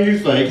everything you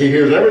think. He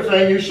hears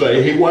everything you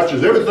say. He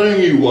watches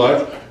everything you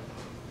watch.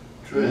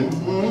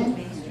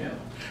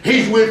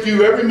 He's with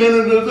you every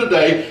minute of the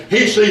day.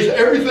 He sees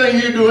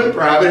everything you do in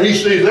private. He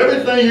sees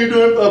everything you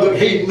do in public.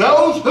 He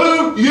knows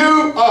who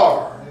you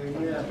are.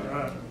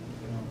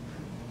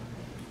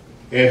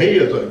 And He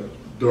is a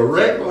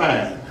direct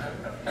line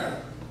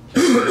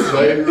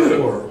save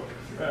the world.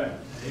 Right.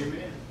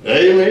 Amen.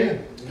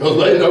 Amen. Because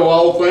they know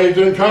all things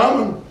in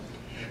common.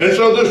 And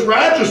so this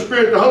righteous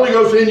spirit, the Holy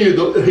Ghost in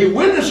you, He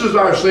witnesses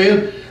our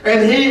sin,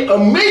 and He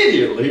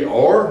immediately,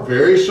 or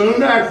very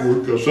soon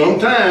afterward, because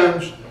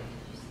sometimes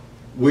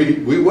we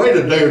wait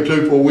a day or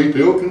two before we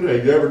feel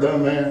condemned. You ever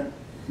done that?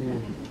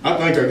 I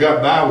think I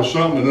got by with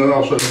something, and then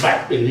all of a sudden,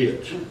 back, it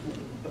hits.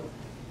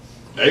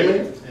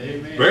 Amen.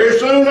 Amen. Very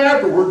soon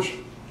afterwards,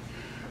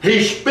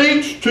 He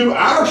speaks to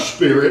our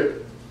spirit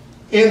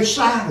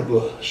inside of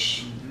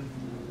us.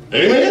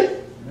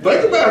 Amen?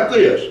 Think about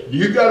this.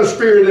 You've got a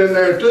spirit in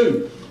there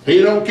too.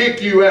 He don't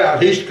kick you out.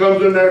 He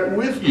comes in there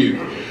with you.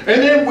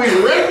 And then we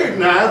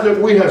recognize that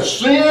we have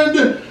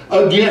sinned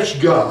against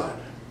God.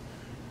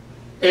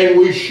 And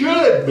we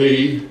should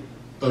be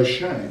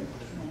ashamed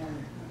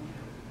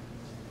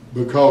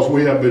because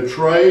we have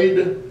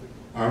betrayed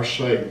our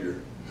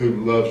Savior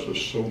who loves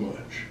us so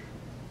much,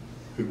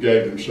 who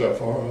gave himself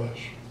for us.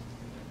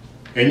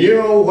 And you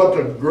know what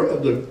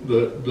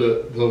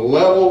the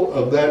level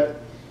of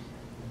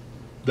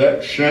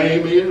that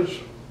shame is?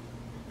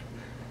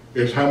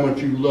 Is how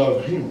much you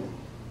love him.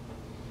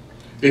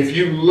 If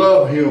you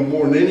love him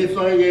more than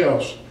anything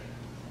else,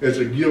 it's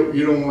a guilt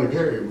you don't want to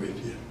carry with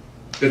you.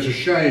 It's a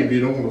shame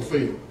you don't want to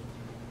feel.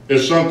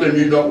 It's something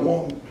you don't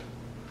want.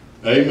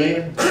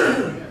 Amen?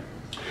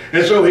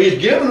 And so he's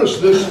given us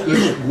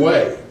this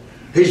way.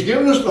 He's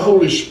given us the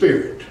Holy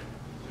Spirit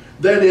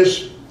that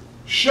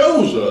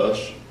shows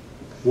us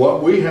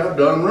what we have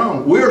done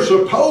wrong. We're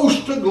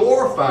supposed to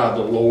glorify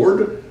the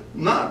Lord,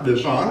 not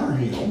dishonor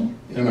him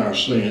in our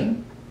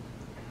sin.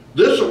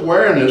 This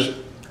awareness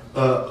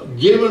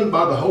given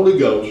by the Holy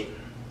Ghost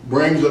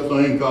brings a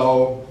thing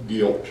called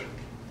guilt.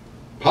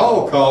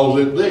 Paul calls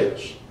it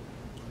this,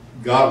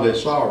 godly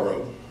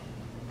sorrow.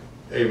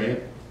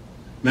 Amen.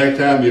 Next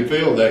time you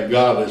feel that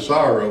godly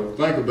sorrow,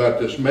 think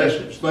about this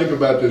message. Think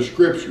about this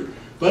scripture.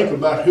 Think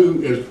about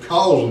who is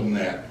causing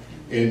that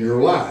in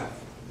your life.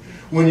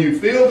 When you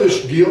feel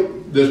this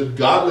guilt, this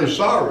godly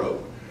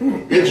sorrow,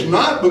 it's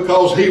not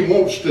because he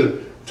wants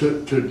to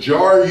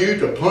jar you,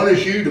 to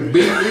punish you, to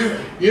beat you.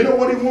 You know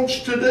what he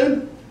wants to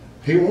do?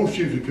 He wants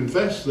you to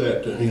confess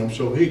that to him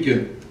so he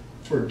can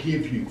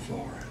forgive you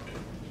for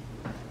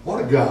it.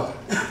 What a God.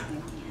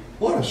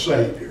 What a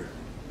Savior.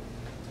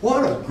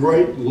 What a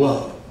great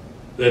love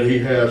that he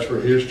has for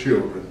his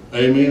children.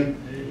 Amen?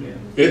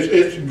 Amen.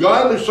 It's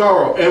godly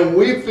sorrow. And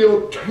we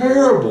feel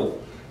terrible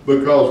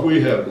because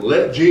we have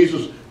let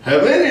Jesus.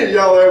 Have any of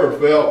y'all ever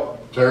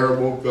felt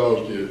terrible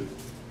because you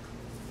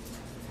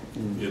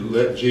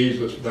let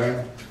Jesus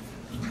down?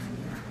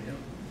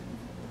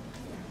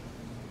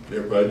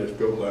 Everybody just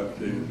go like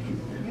this.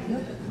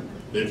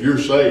 If you're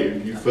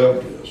saved, you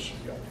felt this.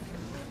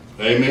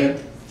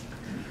 Amen?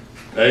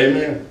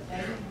 Amen.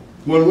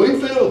 When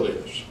we feel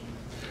this,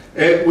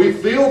 and we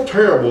feel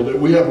terrible that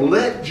we have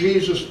let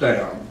Jesus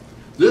down,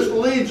 this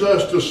leads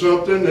us to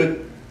something that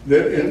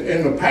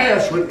in the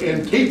past,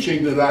 in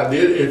teaching that I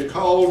did, it's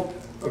called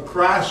a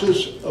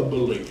crisis of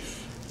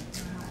belief.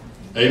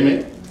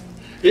 Amen?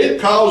 It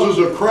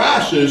causes a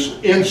crisis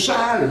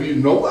inside of you.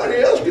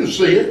 Nobody else can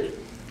see it,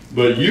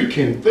 but you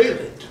can feel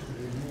it.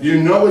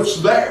 You know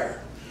it's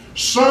there.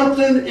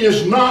 Something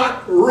is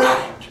not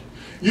right.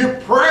 Your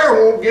prayer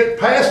won't get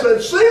past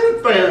that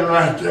ceiling fan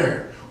right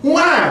there.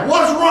 Why?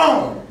 What's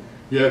wrong?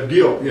 You have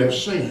guilt. You have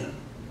sin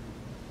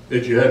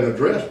that you hadn't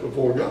addressed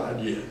before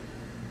God yet.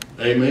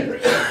 Amen?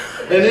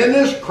 And in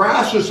this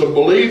crisis of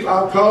belief,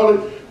 I'll call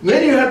it,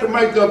 then you have to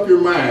make up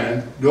your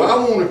mind, do I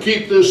want to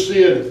keep this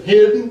sin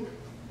hidden?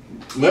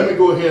 Let me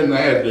go ahead and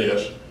add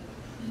this.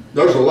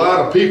 There's a lot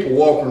of people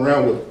walking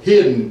around with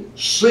hidden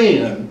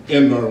sin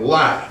in their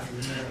life.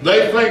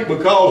 They think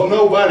because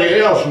nobody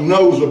else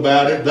knows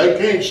about it, they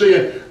can't see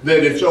it,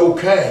 that it's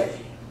okay.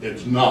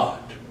 It's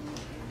not.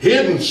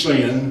 Hidden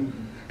sin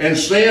and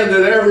sin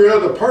that every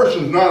other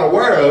person's not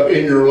aware of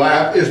in your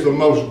life is the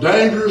most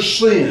dangerous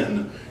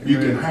sin you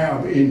can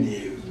have in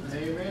you.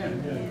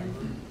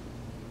 Amen.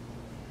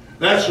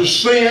 That's a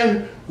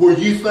sin where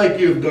you think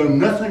you've done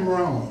nothing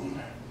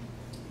wrong.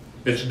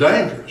 It's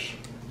dangerous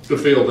to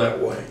feel that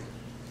way.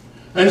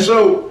 And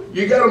so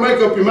you got to make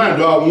up your mind,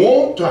 do I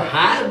want to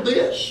hide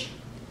this?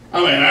 I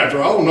mean,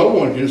 after all, no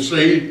one can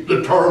see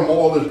the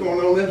turmoil that's going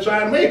on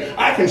inside of me.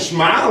 I can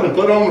smile and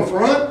put on the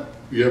front.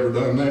 You ever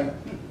done that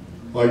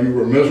while you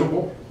were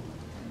miserable?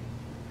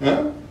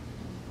 Huh?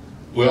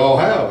 We all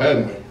have,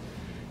 haven't we?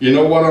 You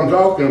know what I'm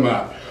talking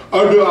about.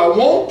 Or do I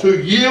want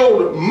to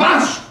yield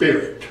my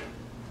spirit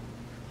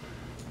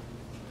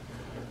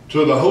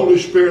to the Holy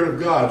Spirit of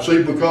God?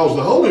 See, because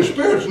the Holy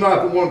Spirit's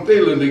not the one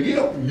feeling the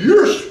guilt.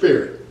 Your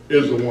spirit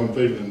is the one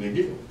feeling the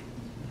guilt.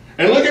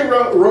 And look at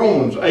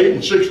Romans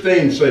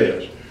 8:16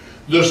 says,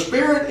 the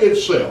Spirit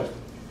itself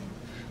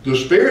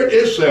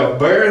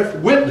beareth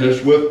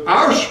witness with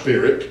our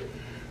spirit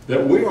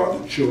that we are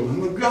the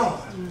children of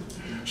God.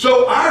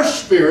 So our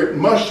spirit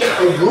must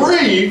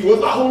agree with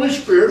the Holy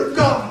Spirit of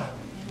God.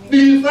 Do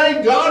you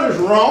think God is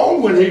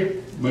wrong when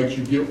he makes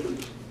you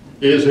guilty?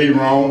 Is he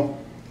wrong?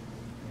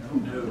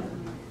 No.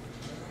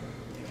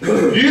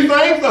 Do you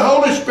think the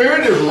Holy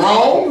Spirit is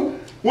wrong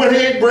when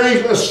he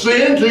brings a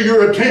sin to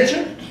your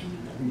attention?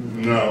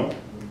 No.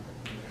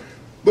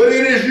 But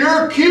it is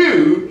your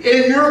cue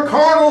in your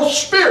carnal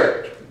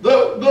spirit,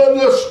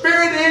 the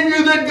spirit in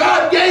you that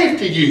God gave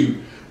to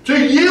you, to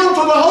yield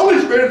to the Holy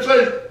Spirit and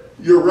say,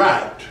 you're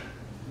right.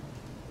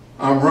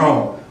 I'm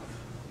wrong.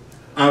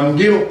 I'm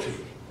guilty.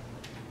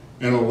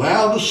 And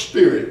allow the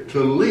Spirit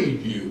to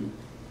lead you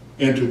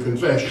into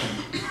confession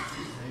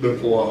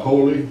before a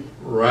holy,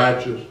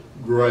 righteous,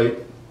 great,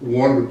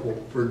 wonderful,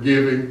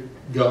 forgiving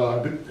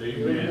God.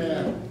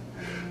 Amen.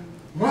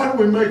 Why do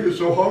we make it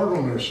so hard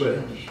on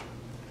ourselves?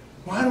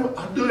 Why do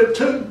I do it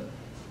too?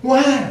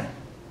 Why?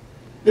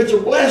 It's a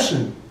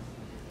blessing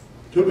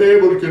to be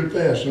able to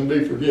confess and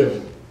be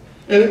forgiven.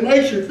 And it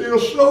makes you feel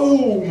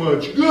so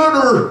much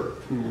gooder.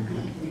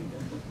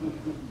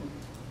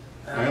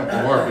 I'm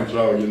from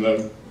Arkansas, you know.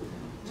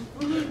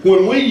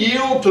 When we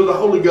yield to the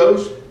Holy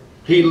Ghost,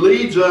 He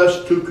leads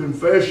us to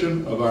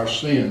confession of our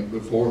sin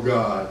before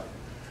God.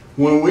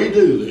 When we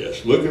do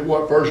this, look at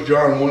what 1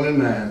 John 1 and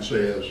 9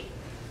 says.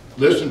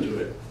 Listen to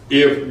it.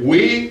 If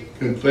we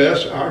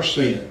confess our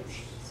sins,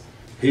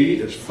 He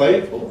is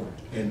faithful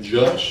and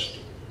just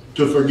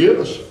to forgive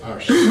us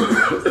our sins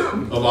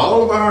of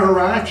all of our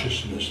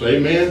unrighteousness.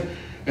 Amen.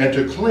 And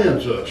to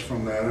cleanse us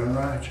from that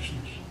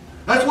unrighteousness.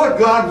 That's what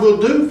God will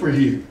do for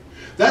you.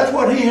 That's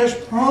what He has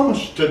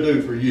promised to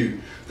do for you.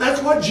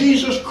 That's what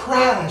Jesus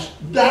Christ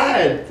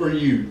died for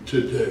you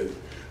to do.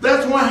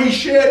 That's why He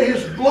shed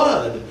His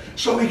blood,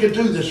 so He could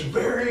do this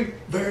very,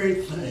 very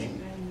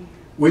thing.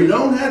 We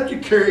don't have to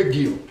carry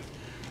guilt.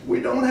 We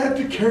don't have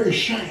to carry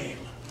shame.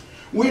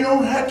 We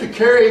don't have to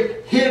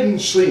carry hidden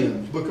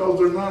sins, because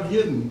they're not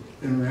hidden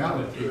in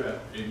reality.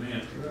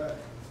 Amen.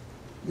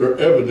 They're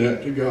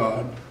evident to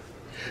God.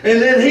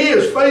 And then He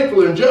is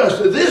faithful and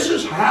just. This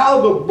is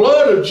how the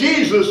blood of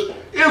Jesus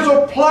is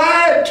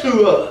applied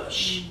to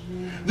us.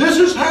 This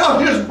is how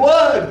His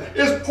blood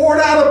is poured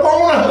out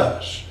upon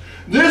us.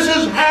 This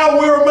is how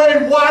we are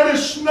made white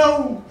as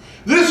snow.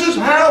 This is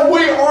how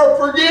we are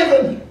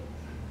forgiven.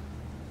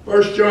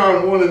 1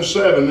 John 1 and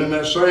 7 in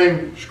that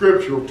same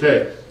scriptural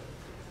text.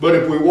 But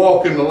if we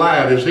walk in the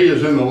light as He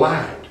is in the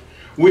light,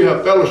 we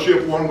have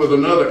fellowship one with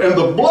another. And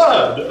the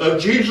blood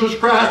of Jesus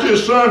Christ,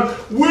 His Son,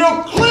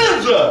 will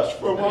cleanse us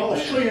from all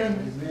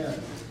sin. Amen.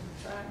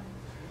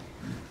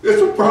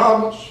 It's a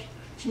promise.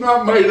 It's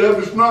not made up.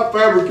 It's not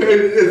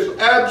fabricated. It's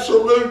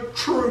absolute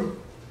truth.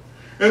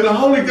 And the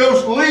Holy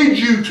Ghost leads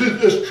you to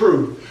this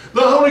truth.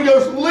 The Holy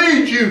Ghost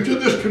leads you to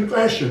this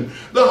confession.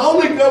 The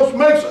Holy Ghost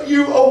makes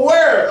you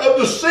aware of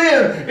the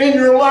sin in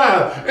your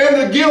life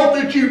and the guilt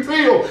that you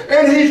feel.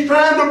 And He's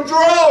trying to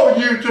draw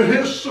you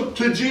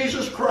to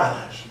Jesus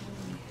Christ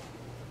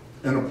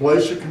in a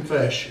place of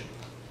confession,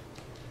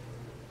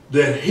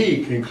 that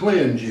He can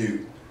cleanse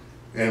you.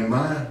 And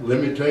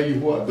let me tell you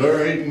what,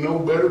 there ain't no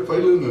better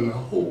feeling in the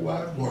whole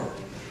wide world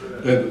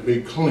than to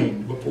be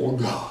clean before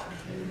God.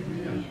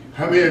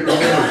 How many of you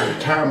remember the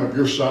time of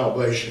your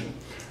salvation?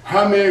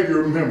 How many of you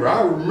remember?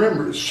 I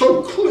remember it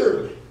so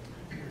clearly.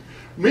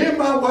 Me and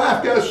my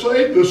wife got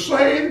saved the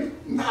same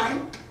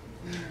night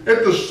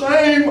at the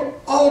same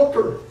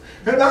altar.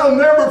 And I'll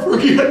never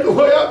forget the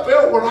way I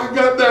felt when I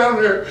got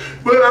down there.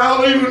 But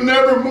I'll even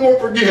never more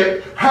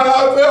forget how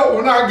I felt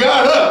when I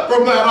got up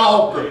from that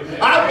altar.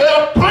 I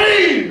felt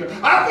clean.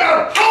 I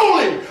felt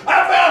holy.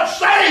 I felt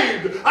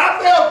saved. I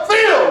felt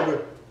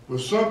filled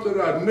with something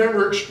I'd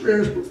never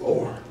experienced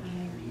before.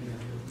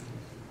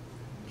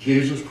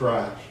 Jesus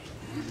Christ.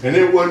 And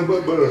it wasn't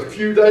but a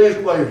few days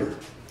later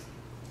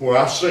where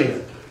I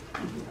sinned.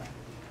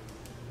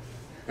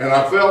 And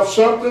I felt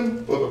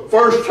something for the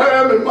first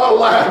time in my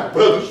life,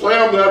 Brother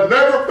Sam, that I've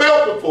never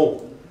felt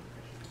before.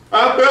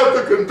 I felt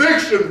the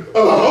conviction of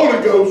the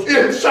Holy Ghost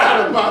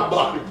inside of my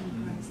body.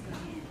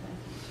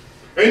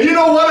 And you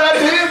know what I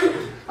did?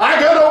 I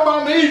got on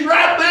my knees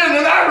right then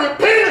and I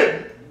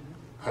repented.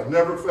 I've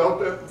never felt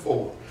that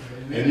before.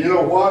 And you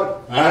know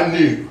what? I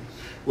knew,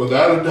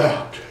 without a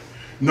doubt,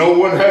 no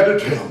one had to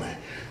tell me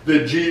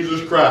that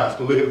Jesus Christ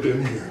lived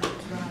in here.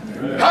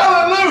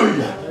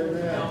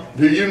 Hallelujah!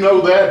 Do you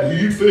know that? Do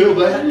you feel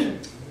that?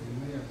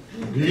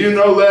 Do you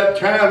know that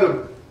kind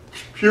of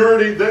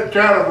purity, that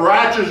kind of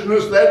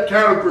righteousness, that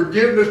kind of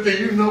forgiveness? Do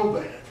you know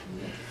that?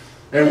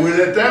 And when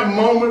at that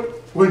moment,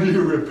 when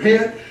you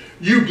repent,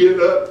 you get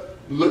up,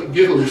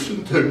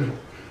 listen to me,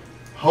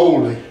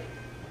 holy,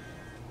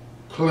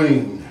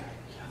 clean,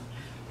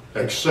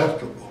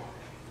 acceptable,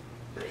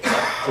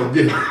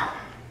 forgiven.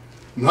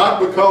 Not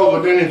because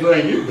of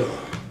anything you've done,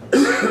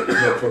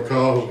 but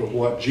because of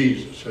what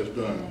Jesus has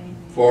done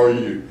for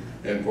you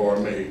and for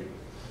me.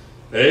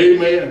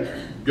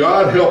 Amen.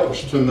 God help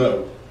us to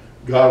know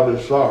godly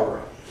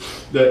sorrow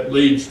that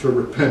leads to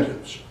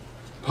repentance.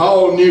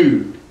 Paul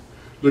knew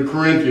the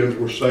Corinthians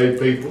were saved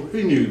people.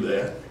 He knew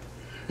that.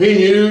 He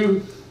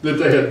knew that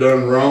they had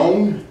done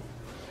wrong,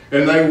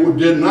 and they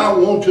did not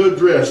want to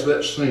address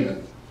that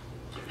sin.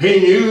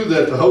 He knew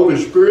that the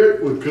Holy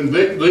Spirit would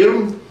convict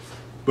them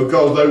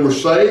because they were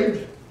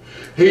saved.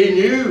 He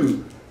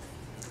knew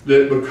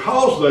that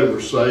because they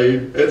were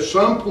saved, at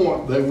some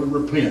point they would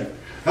repent.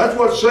 That's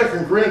what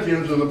 2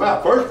 Corinthians is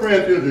about. 1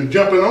 Corinthians is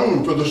jumping on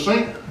them for the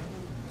sin.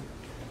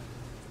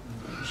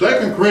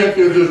 2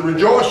 Corinthians is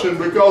rejoicing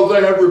because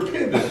they have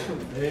repented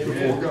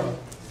before God.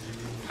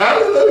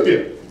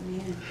 Hallelujah.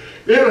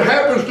 If it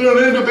happens to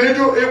an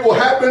individual, it will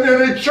happen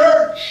in a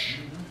church.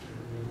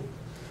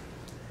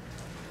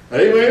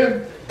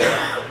 Amen.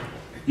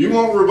 You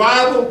want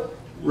revival?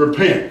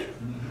 Repent.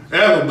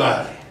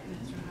 Everybody.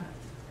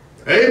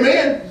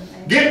 Amen.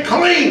 Get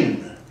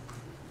clean.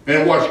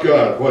 And watch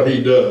God, what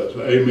He does.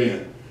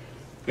 Amen.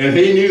 And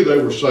he knew they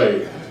were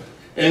saved.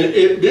 And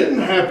it didn't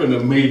happen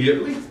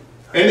immediately.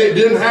 And it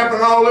didn't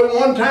happen all at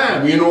one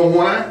time. You know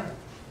why?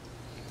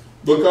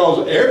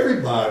 Because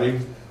everybody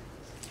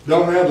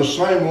don't have the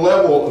same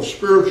level of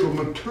spiritual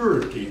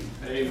maturity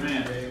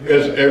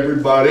as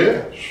everybody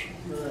else.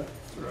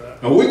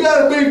 Now we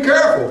got to be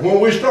careful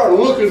when we start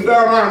looking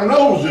down our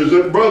noses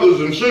at brothers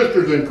and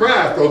sisters in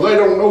Christ, because they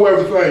don't know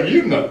everything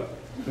you know.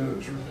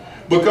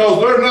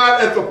 Because they're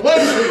not at the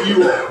place that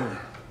you are.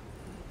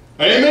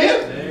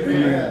 Amen?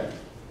 Amen.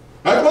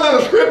 That's why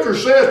the scripture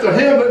says, to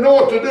him that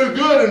knoweth to do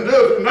good and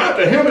doeth not,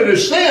 to him that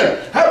is sin.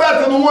 How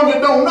about to the one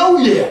that don't know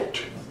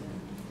yet?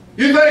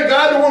 You think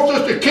God wants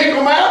us to kick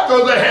them out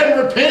because they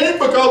hadn't repented,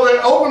 because they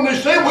openly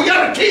sinned? We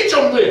got to teach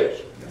them this.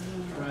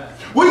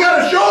 We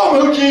got to show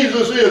them who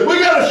Jesus is. We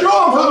got to show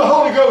them who the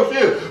Holy Ghost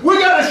is. We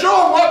got to show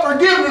them what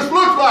forgiveness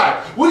looks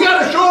like. We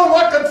got to show them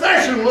what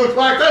confession looks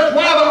like. That's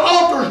why the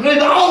altars need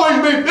to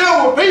always be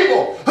filled with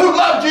people who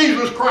love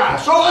Jesus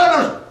Christ, so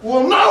others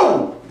will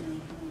know.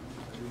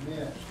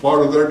 It's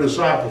part of their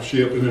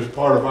discipleship, and it's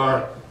part of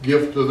our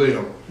gift to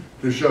them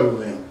to show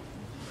them.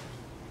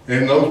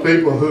 And those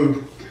people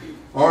who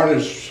aren't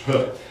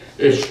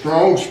as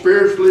strong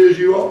spiritually as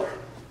you are,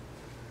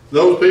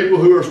 those people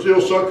who are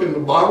still sucking the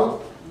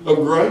bottle of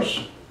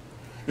grace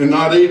and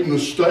not eating the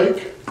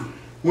steak,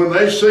 when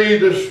they see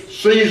the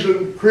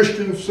seasoned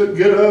Christians that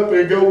get up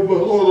and go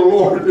before the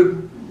Lord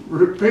and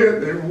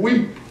repent and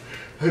weep,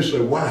 they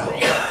say, wow,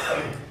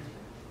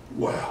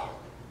 wow,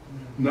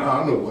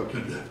 now I know what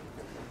to do.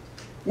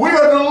 We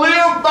are to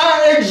live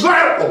by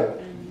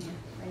example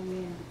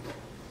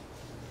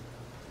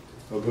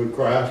of who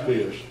Christ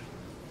is.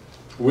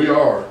 We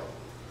are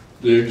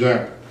the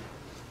example.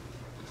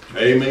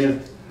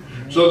 Amen.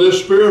 So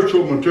this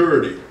spiritual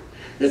maturity,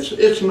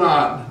 it's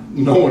not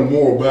knowing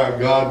more about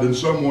God than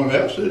someone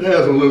else. It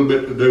has a little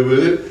bit to do with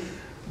it.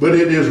 But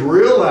it is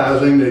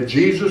realizing that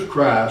Jesus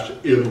Christ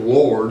is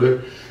Lord,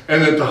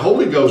 and that the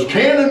Holy Ghost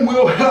can and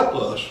will help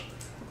us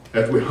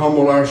as we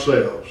humble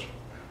ourselves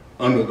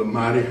under the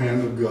mighty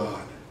hand of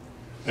God.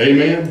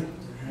 Amen?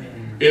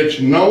 It's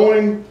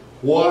knowing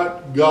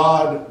what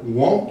God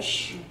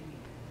wants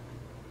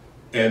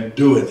and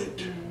doing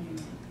it.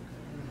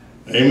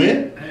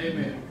 Amen?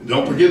 Amen.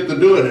 Don't forget the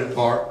doing it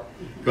part,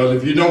 because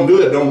if you don't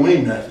do it, it don't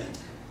mean nothing.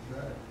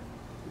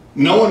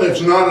 Knowing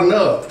it's not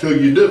enough till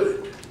you do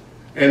it,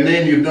 and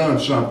then you've done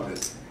something.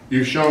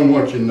 You've shown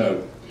what you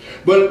know.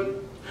 But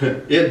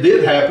it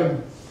did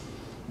happen.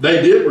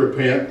 They did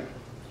repent.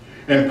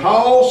 And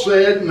Paul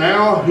said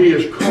now he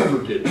is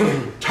comforted.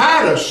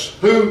 Titus,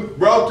 who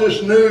brought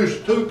this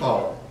news to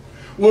Paul,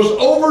 was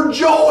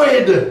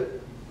overjoyed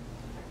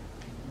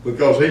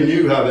because he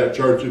knew how that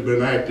church had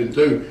been acting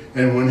too.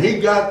 And when he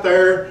got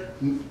there,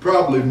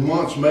 probably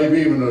months, maybe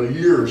even a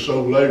year or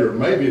so later,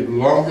 maybe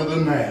longer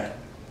than that,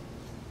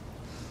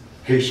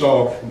 he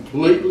saw a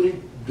completely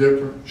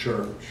different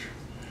church.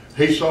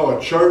 He saw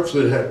a church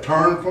that had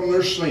turned from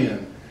their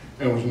sin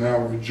and was now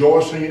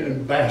rejoicing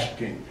and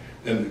basking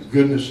in the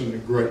goodness and the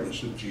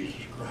greatness of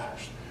Jesus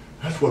Christ.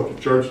 That's what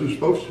the church is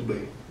supposed to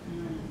be.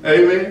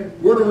 Amen.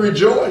 We're to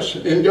rejoice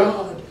in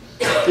God.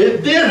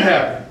 It did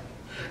happen.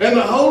 And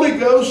the Holy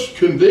Ghost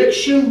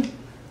conviction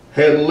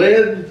had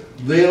led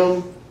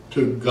them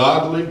to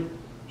godly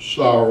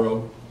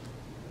sorrow.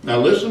 Now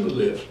listen to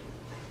this.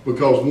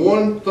 Because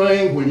one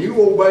thing, when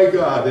you obey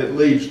God, it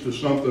leads to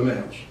something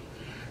else.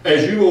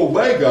 As you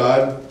obey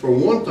God, for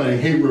one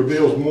thing, He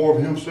reveals more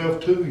of Himself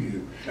to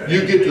you.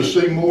 You get to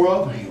see more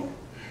of Him.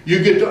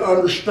 You get to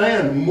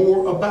understand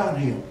more about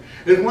Him.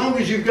 As long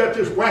as you've got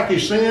this wacky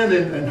sin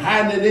and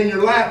hiding it in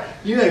your life,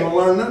 you ain't going to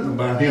learn nothing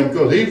about Him,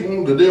 because He's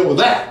wanting to deal with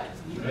that.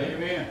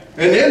 Amen.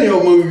 And then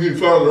He'll move you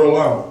further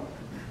along.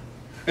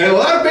 And a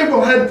lot of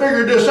people hadn't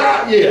figured this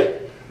out yet.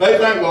 They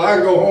think, well, I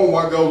go home,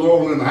 what goes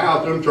on in the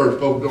house, them church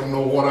folks don't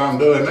know what I'm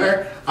doing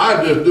there.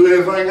 I just do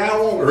anything I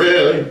want,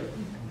 really.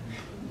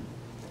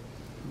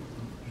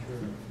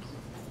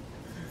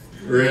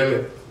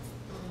 Really?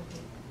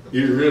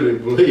 You really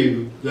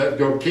believe that's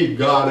going to keep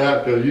God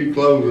out till you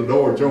close the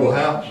door at your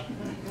house?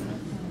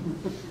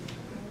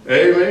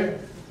 Amen?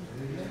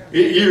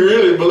 You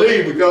really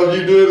believe because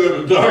you do it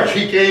in the dark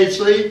He can't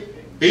see?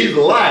 He's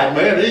the light,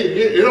 man.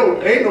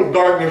 Ain't no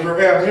darkness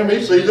around Him.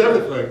 He sees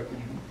everything.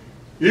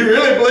 You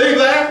really believe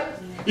that?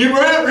 You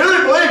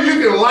really believe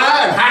you can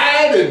lie and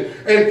hide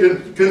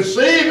and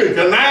conceive and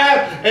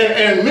connive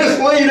and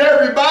mislead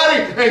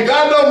everybody, and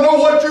God don't know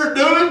what you're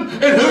doing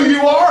and who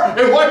you are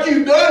and what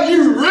you've done?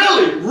 You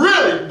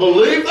really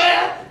believe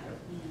that?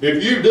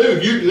 If you do,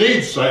 you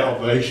need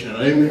salvation.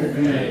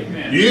 Amen?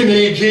 Amen. You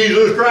need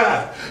Jesus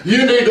Christ.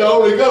 You need the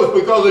Holy Ghost,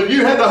 because if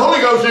you had the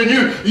Holy Ghost in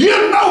you,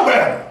 you'd know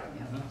better.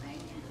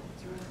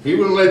 He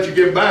wouldn't let you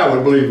get by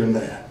with believing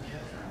that.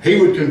 He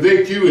would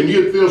convict you and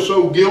you'd feel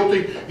so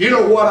guilty. You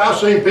know what? I've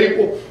seen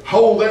people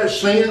hold that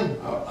sin.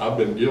 I've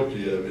been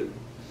guilty of it.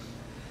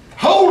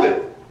 Hold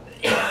it.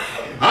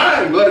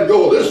 I ain't let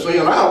go of this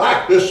sin. I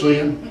like this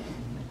sin.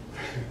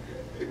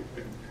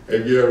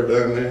 Have you ever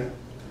done that?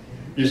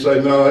 You say,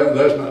 no,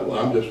 that's not. Well,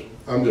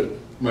 I'm just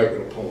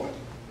making a point.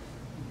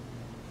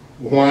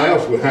 Why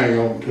else would hang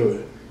on to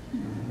it?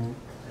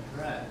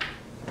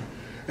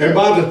 And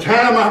by the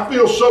time I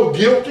feel so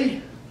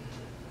guilty,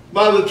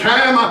 by the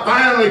time I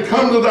finally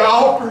come to the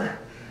altar,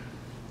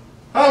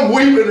 I'm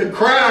weeping and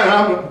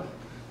crying.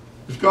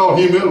 It's called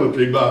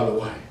humility, by the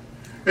way.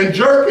 And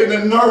jerking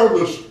and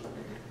nervous.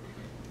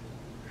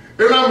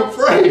 And I'm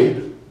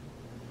afraid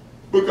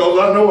because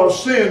I know I've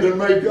sinned and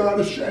made God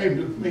ashamed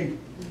of me.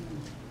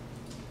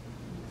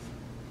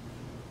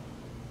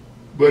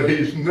 But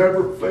he's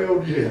never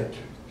failed yet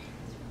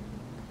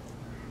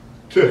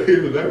to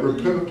hear that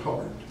repentant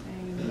heart.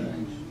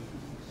 Amen.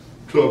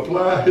 To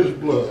apply his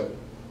blood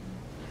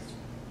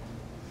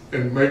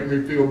and make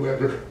me feel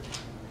better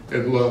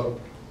and loved.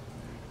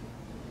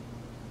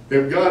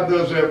 If God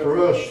does that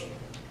for us,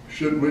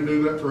 shouldn't we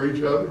do that for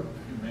each other?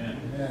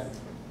 Amen.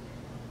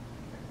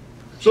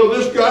 So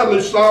this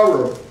godly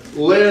sorrow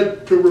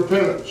led to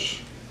repentance,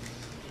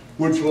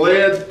 which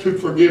led to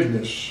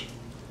forgiveness.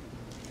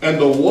 And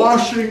the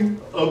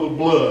washing of the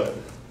blood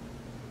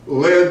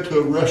led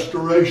to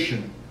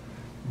restoration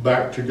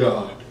back to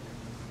God.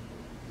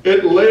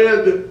 It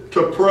led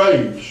to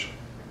praise.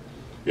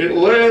 It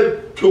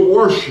led to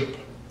worship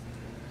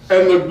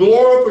and the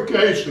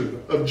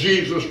glorification of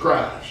Jesus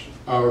Christ,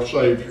 our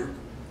Savior.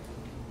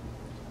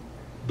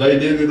 They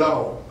did it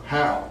all.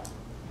 How?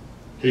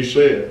 He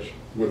says,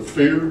 with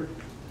fear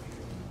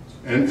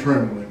and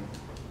trembling,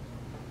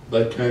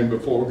 they came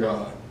before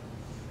God.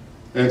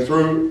 And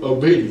through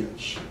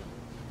obedience,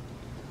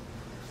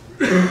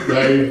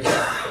 they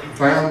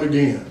found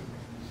again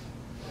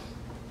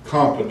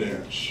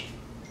confidence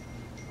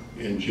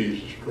in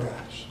Jesus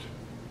Christ.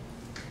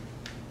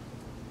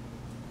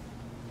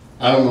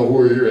 I don't know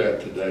where you're at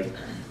today.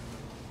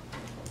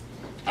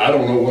 I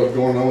don't know what's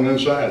going on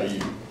inside of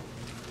you.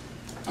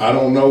 I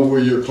don't know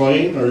whether you're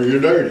clean or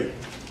you're dirty.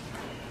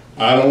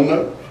 I don't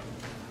know.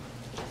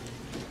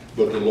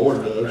 But the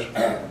Lord does.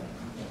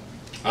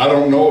 I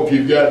don't know if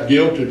you've got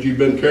guilt that you've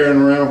been carrying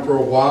around for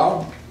a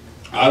while.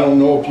 I don't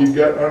know if you've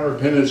got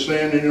unrepentant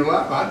sin in your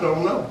life. I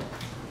don't know.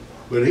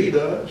 But he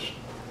does.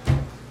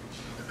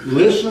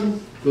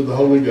 Listen to the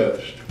Holy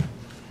Ghost.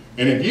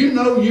 And if you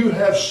know you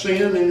have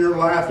sin in your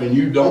life and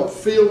you don't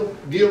feel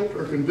guilt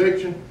or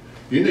conviction,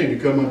 you need to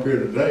come up here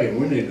today and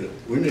we need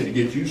to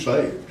get you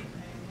saved.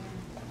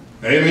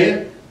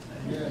 Amen?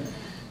 Amen.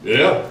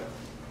 Yeah.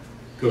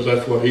 Because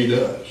that's what he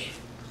does.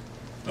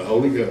 The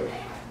Holy Ghost.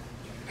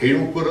 He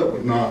don't put up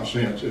with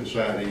nonsense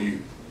inside of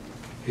you.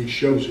 He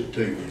shows it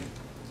to you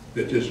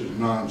that this is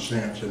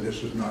nonsense and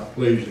this is not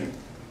pleasing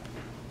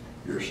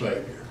your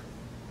Savior.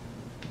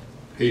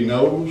 He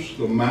knows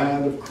the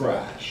mind of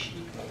Christ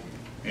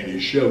and he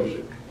shows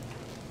it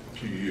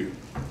to you.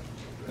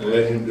 And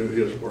let him do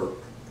his work.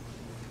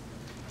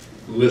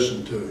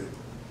 Listen to him.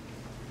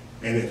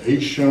 And if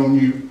he's shown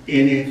you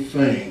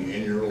anything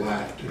in your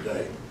life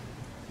today,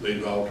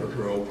 these altars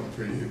are open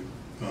for you.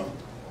 Come.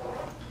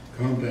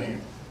 Come to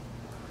him.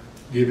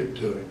 Give it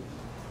to him.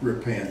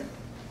 Repent.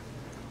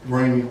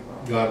 Bring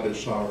godly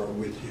sorrow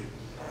with you.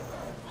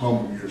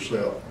 Humble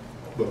yourself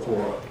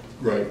before a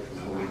great and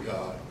holy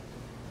God.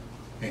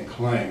 And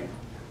claim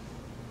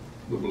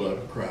the blood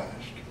of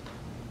Christ,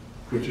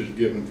 which is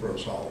given for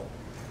us all.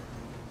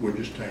 Would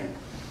you stand?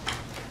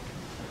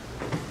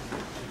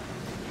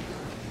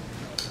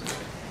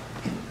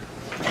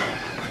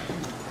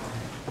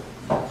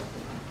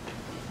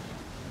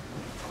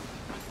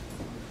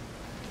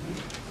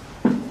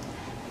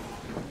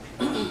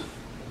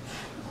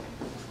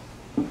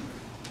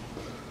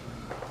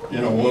 You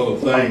know, one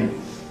of the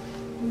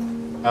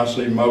things I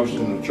see most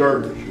in the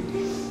church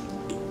is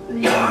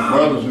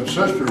brothers and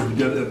sisters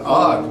get at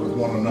odds with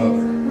one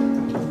another.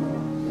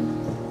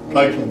 It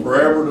takes them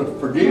forever to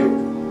forgive,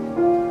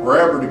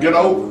 forever to get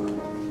over.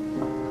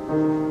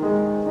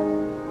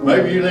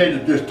 Maybe you need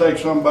to just take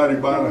somebody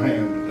by the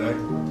hand today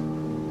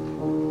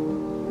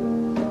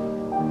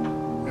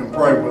and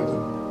pray with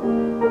them.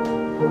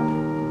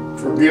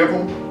 Forgive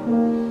them,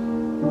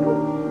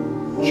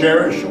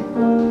 cherish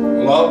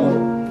them, love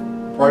them.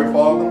 Pray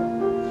for them.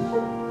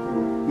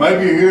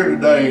 Maybe you're here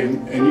today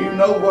and you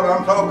know what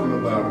I'm talking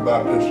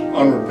about this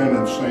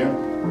unrepentant sin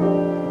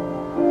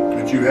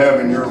that you have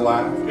in your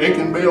life. It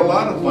can be a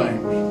lot of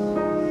things.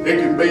 It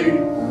can be,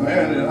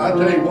 man, I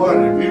tell you what,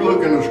 if you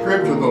look in the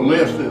scripture, the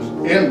list is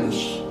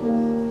endless.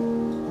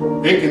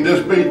 It can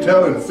just be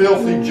telling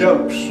filthy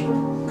jokes,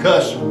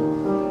 cussing.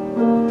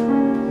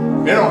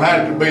 It don't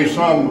have to be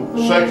some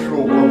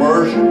sexual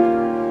perversion.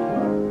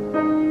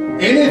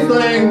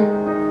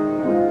 Anything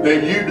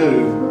that you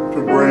do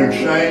to bring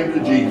shame to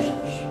Jesus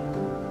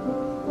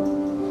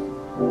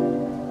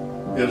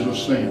is a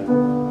sin.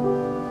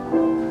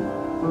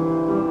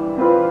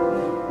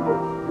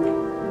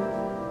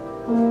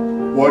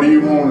 What do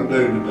you want to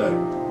do today?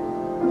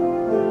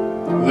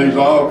 These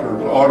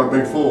altars ought to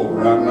be full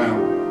right now.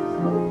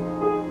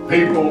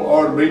 People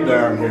ought to be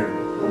down here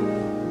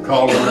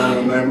calling on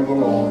the name of the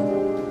Lord,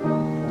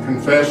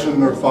 confessing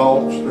their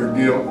faults, their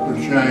guilt,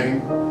 their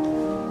shame,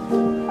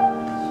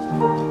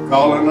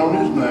 calling on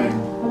his name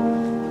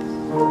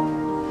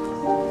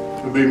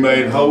to be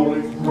made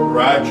holy,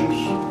 righteous,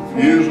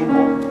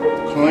 usable,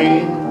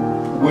 clean,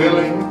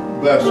 willing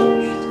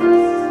vessels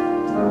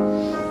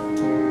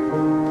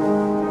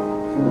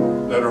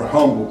that are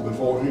humble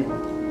before him.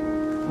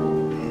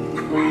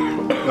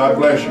 God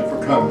bless you for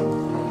coming.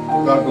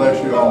 God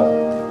bless you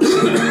all.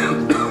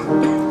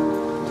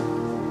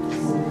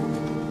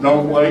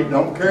 Don't wait,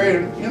 don't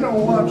carry it. You know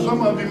what?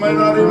 Some of you may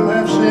not even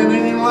have sin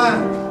in your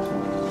life.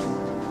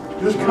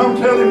 Just come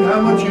tell him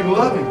how much you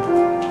love him,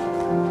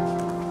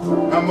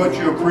 how much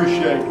you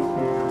appreciate him,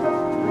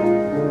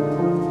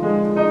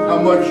 how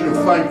much you're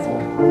thankful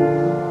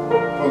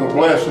for the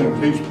blessings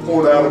he's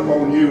poured out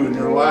upon you in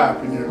your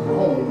life, in your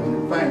home, in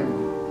your family.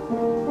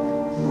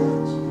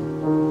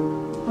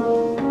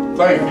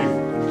 Thank you.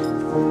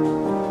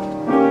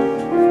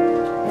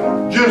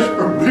 Just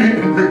for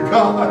being your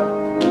God.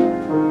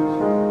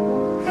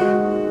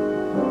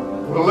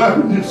 For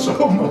loving you so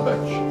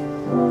much.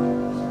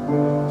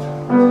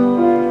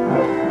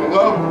 The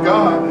love of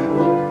God is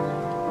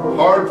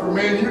hard for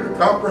me and you to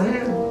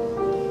comprehend.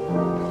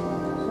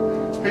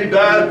 He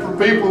died for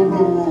people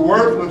who were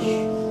worthless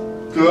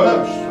to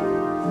us,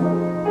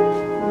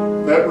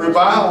 that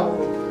reviled.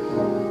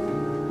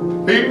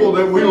 People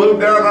that we look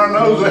down our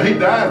nose that he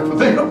died for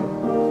them.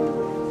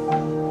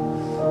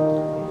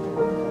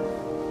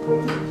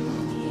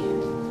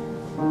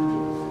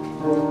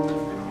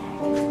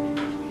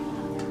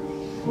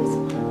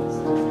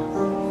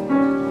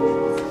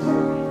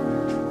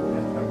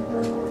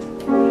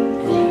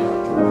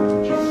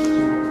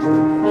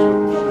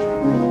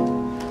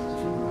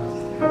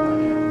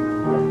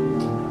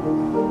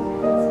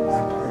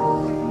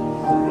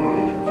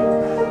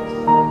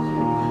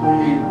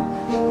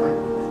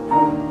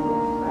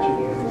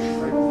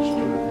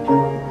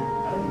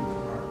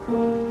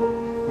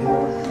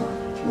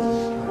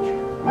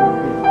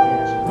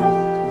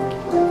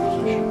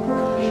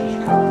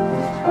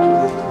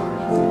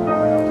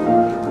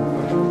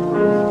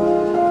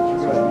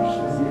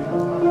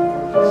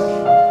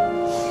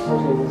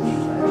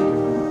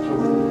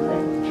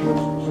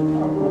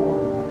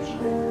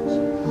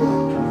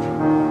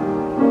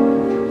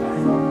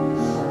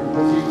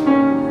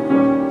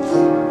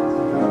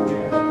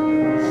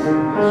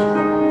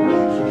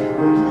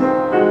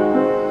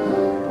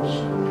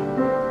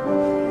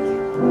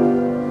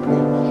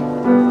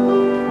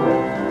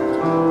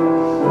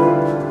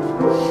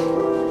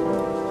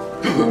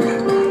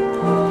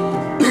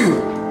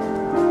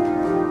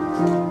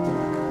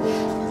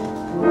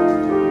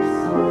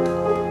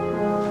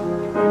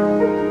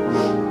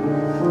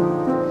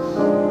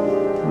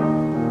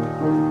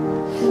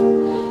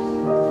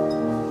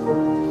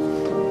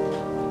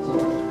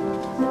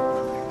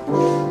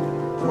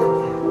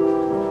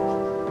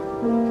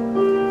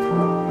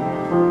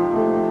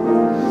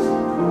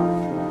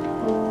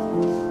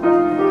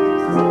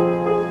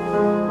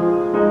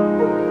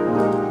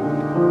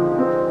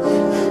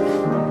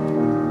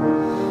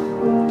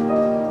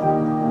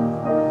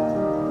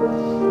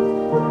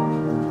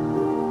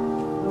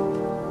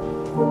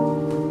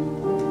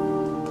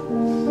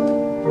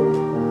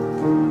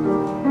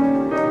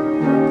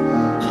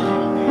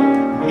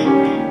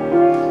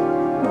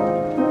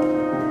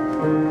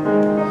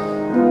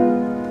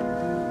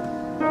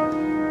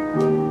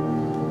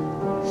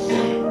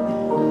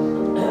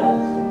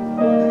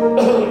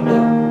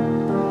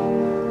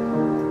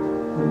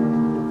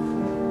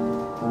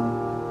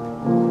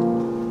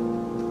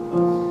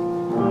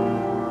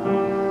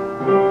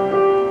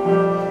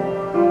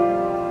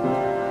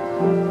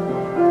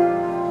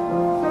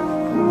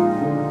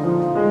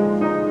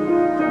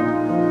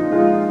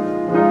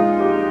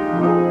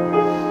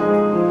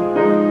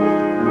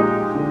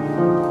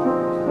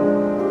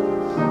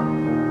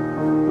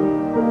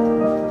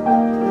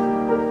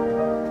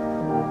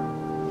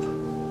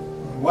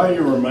 While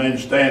you remain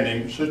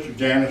standing, Sister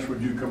Janice,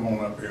 would you come on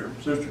up here?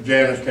 Sister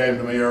Janice came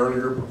to me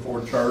earlier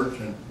before church,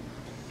 and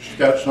she's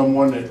got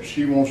someone that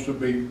she wants to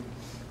be,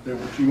 that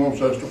she wants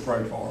us to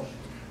pray for.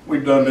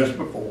 We've done this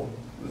before.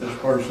 This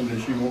person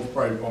that she wants to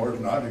pray for is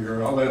not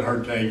here. I'll let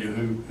her tell you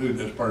who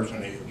this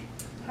person is.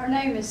 Her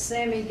name is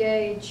Sammy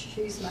Gage.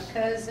 She's my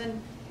cousin,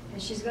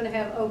 and she's going to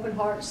have open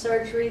heart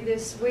surgery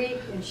this week,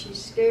 and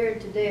she's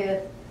scared to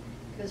death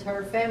because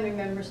her family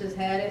members has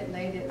had it and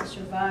they didn't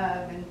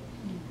survive, and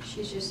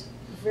she's just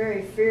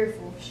very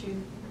fearful. She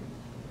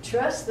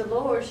trusts the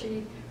Lord.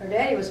 Her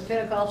daddy was a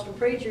Pentecostal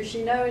preacher.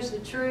 She knows the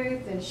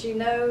truth, and she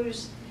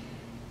knows,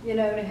 you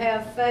know, to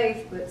have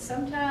faith, but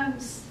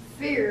sometimes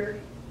fear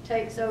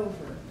takes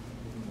over,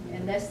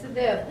 and that's the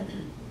devil.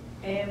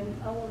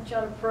 And I want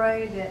y'all to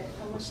pray that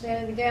I'm going to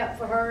stand in the gap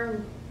for her,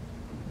 and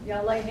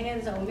y'all lay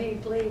hands on me,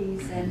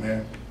 please.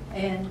 Amen.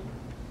 And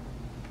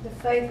the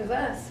faith of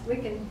us, we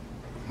can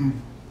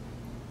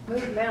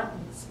move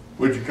mountains.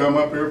 Would you come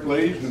up here,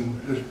 please,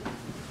 and just,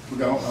 I'm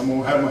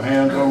going to have my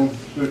hands on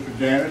Sister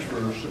Janice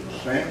for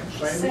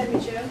Sammy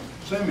Joe.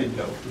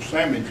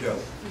 Sammy Joe.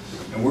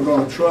 And we're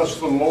going to trust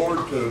the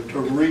Lord to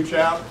reach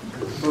out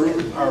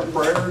through our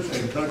prayers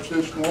and touch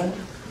this woman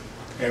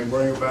and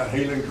bring about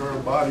healing to her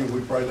body.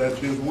 We pray that's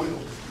His will,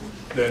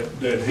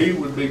 that He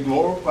would be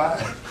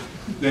glorified,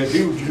 that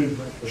He would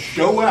just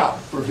show out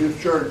for His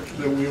church,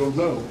 that we'll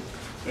know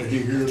that He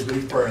hears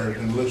these prayers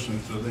and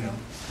listens to them,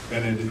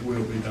 and that His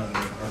will be done in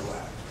her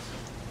life.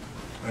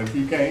 And if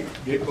you can't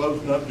get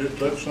close enough, just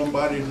touch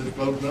somebody that's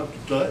close enough to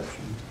touch.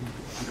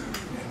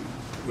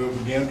 We'll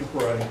begin to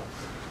pray.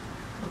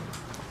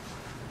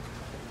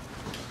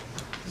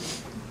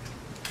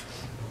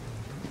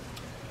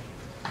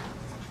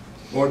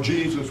 Lord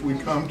Jesus, we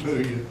come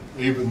to you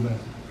even now.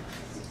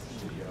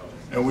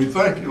 And we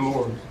thank you,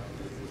 Lord,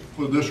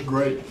 for this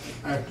great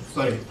act of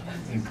faith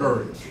and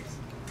courage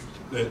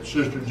that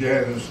Sister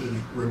Janice is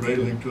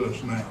revealing to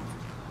us now.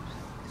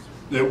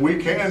 That we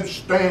can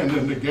stand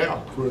in the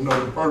gap for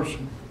another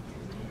person.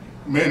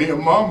 Many a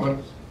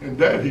mama and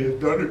daddy has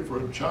done it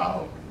for a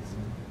child.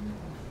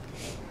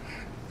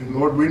 And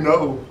Lord, we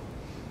know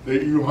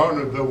that you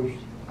honor those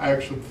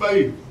acts of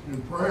faith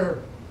and prayer.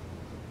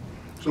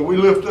 So we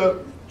lift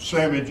up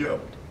Sammy Joe.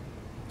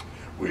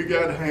 We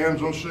got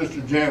hands on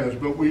Sister Janice,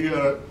 but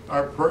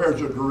our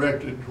prayers are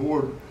directed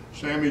toward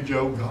Sammy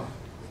Joe, God.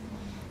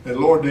 And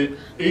Lord, that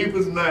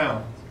even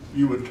now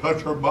you would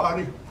touch her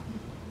body,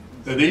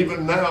 that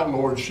even now,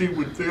 Lord, she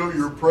would feel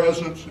your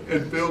presence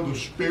and feel the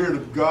Spirit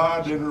of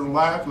God in her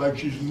life like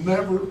she's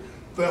never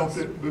felt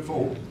it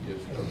before.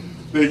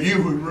 That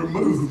you would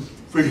remove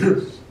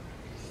fear,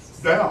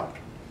 doubt,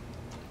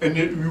 and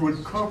that you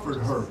would comfort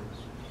her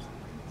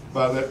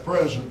by that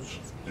presence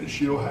that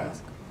she'll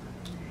have.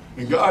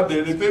 And God,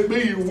 that if it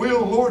be your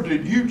will, Lord,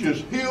 that you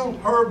just heal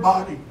her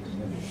body.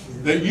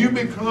 That you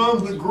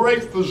become the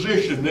great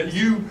physician, that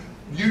you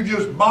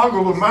just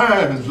boggle the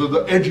minds of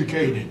the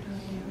educated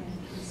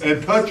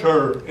and touch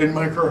her and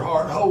make her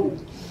heart whole.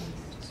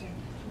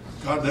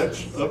 God,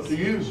 that's up to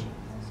you.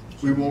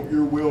 We want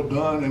your will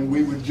done, and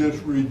we would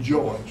just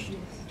rejoice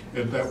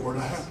if that were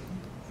to happen.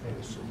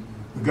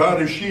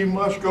 God, as she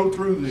must go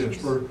through this,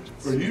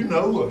 for you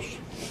know us.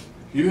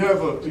 You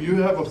have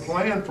a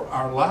plan for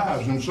our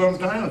lives, and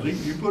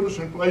sometimes you put us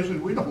in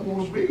places we don't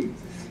want to be.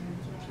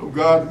 So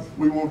God,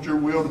 we want your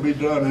will to be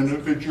done, and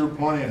if it's your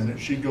plan that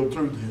she go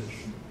through this,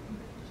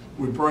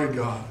 we pray,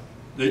 God,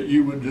 that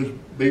you would just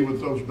be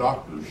with those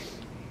doctors,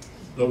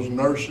 those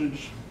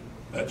nurses,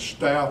 that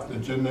staff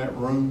that's in that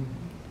room,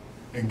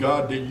 and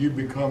God, that you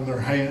become their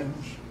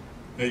hands,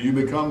 that you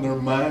become their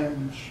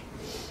minds,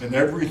 and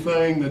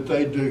everything that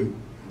they do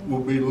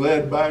will be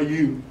led by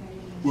you,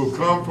 will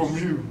come from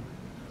you,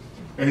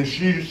 and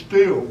she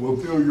still will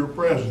feel your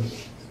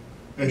presence.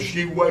 As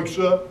she wakes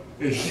up,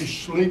 as she's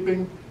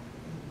sleeping,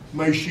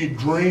 may she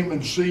dream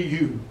and see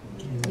you.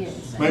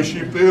 Yes. May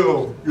she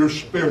feel your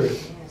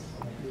spirit.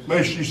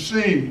 May she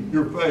see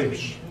your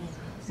face.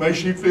 May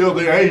she feel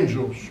the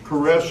angels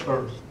caress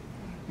her.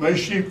 May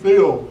she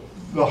feel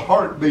the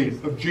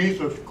heartbeat of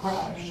Jesus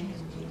Christ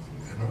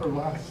in her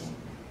life.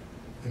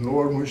 And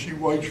Lord, when she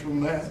wakes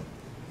from that,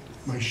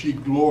 may she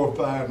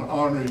glorify and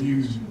honor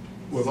you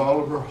with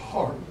all of her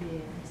heart.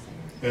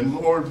 And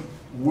Lord,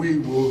 we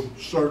will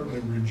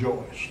certainly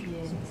rejoice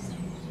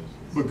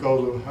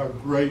because of how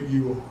great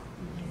you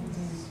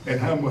are and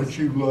how much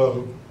you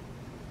love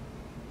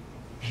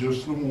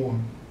just the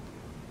one.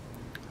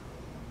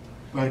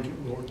 Thank you,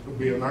 Lord, for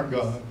being our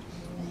God.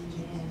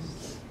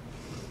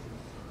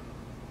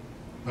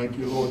 Thank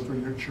you, Lord, for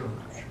your church.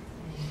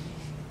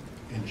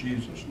 In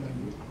Jesus'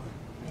 name we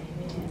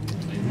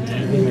pray.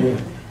 Amen.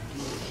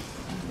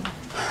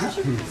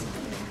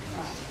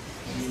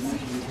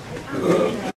 Amen.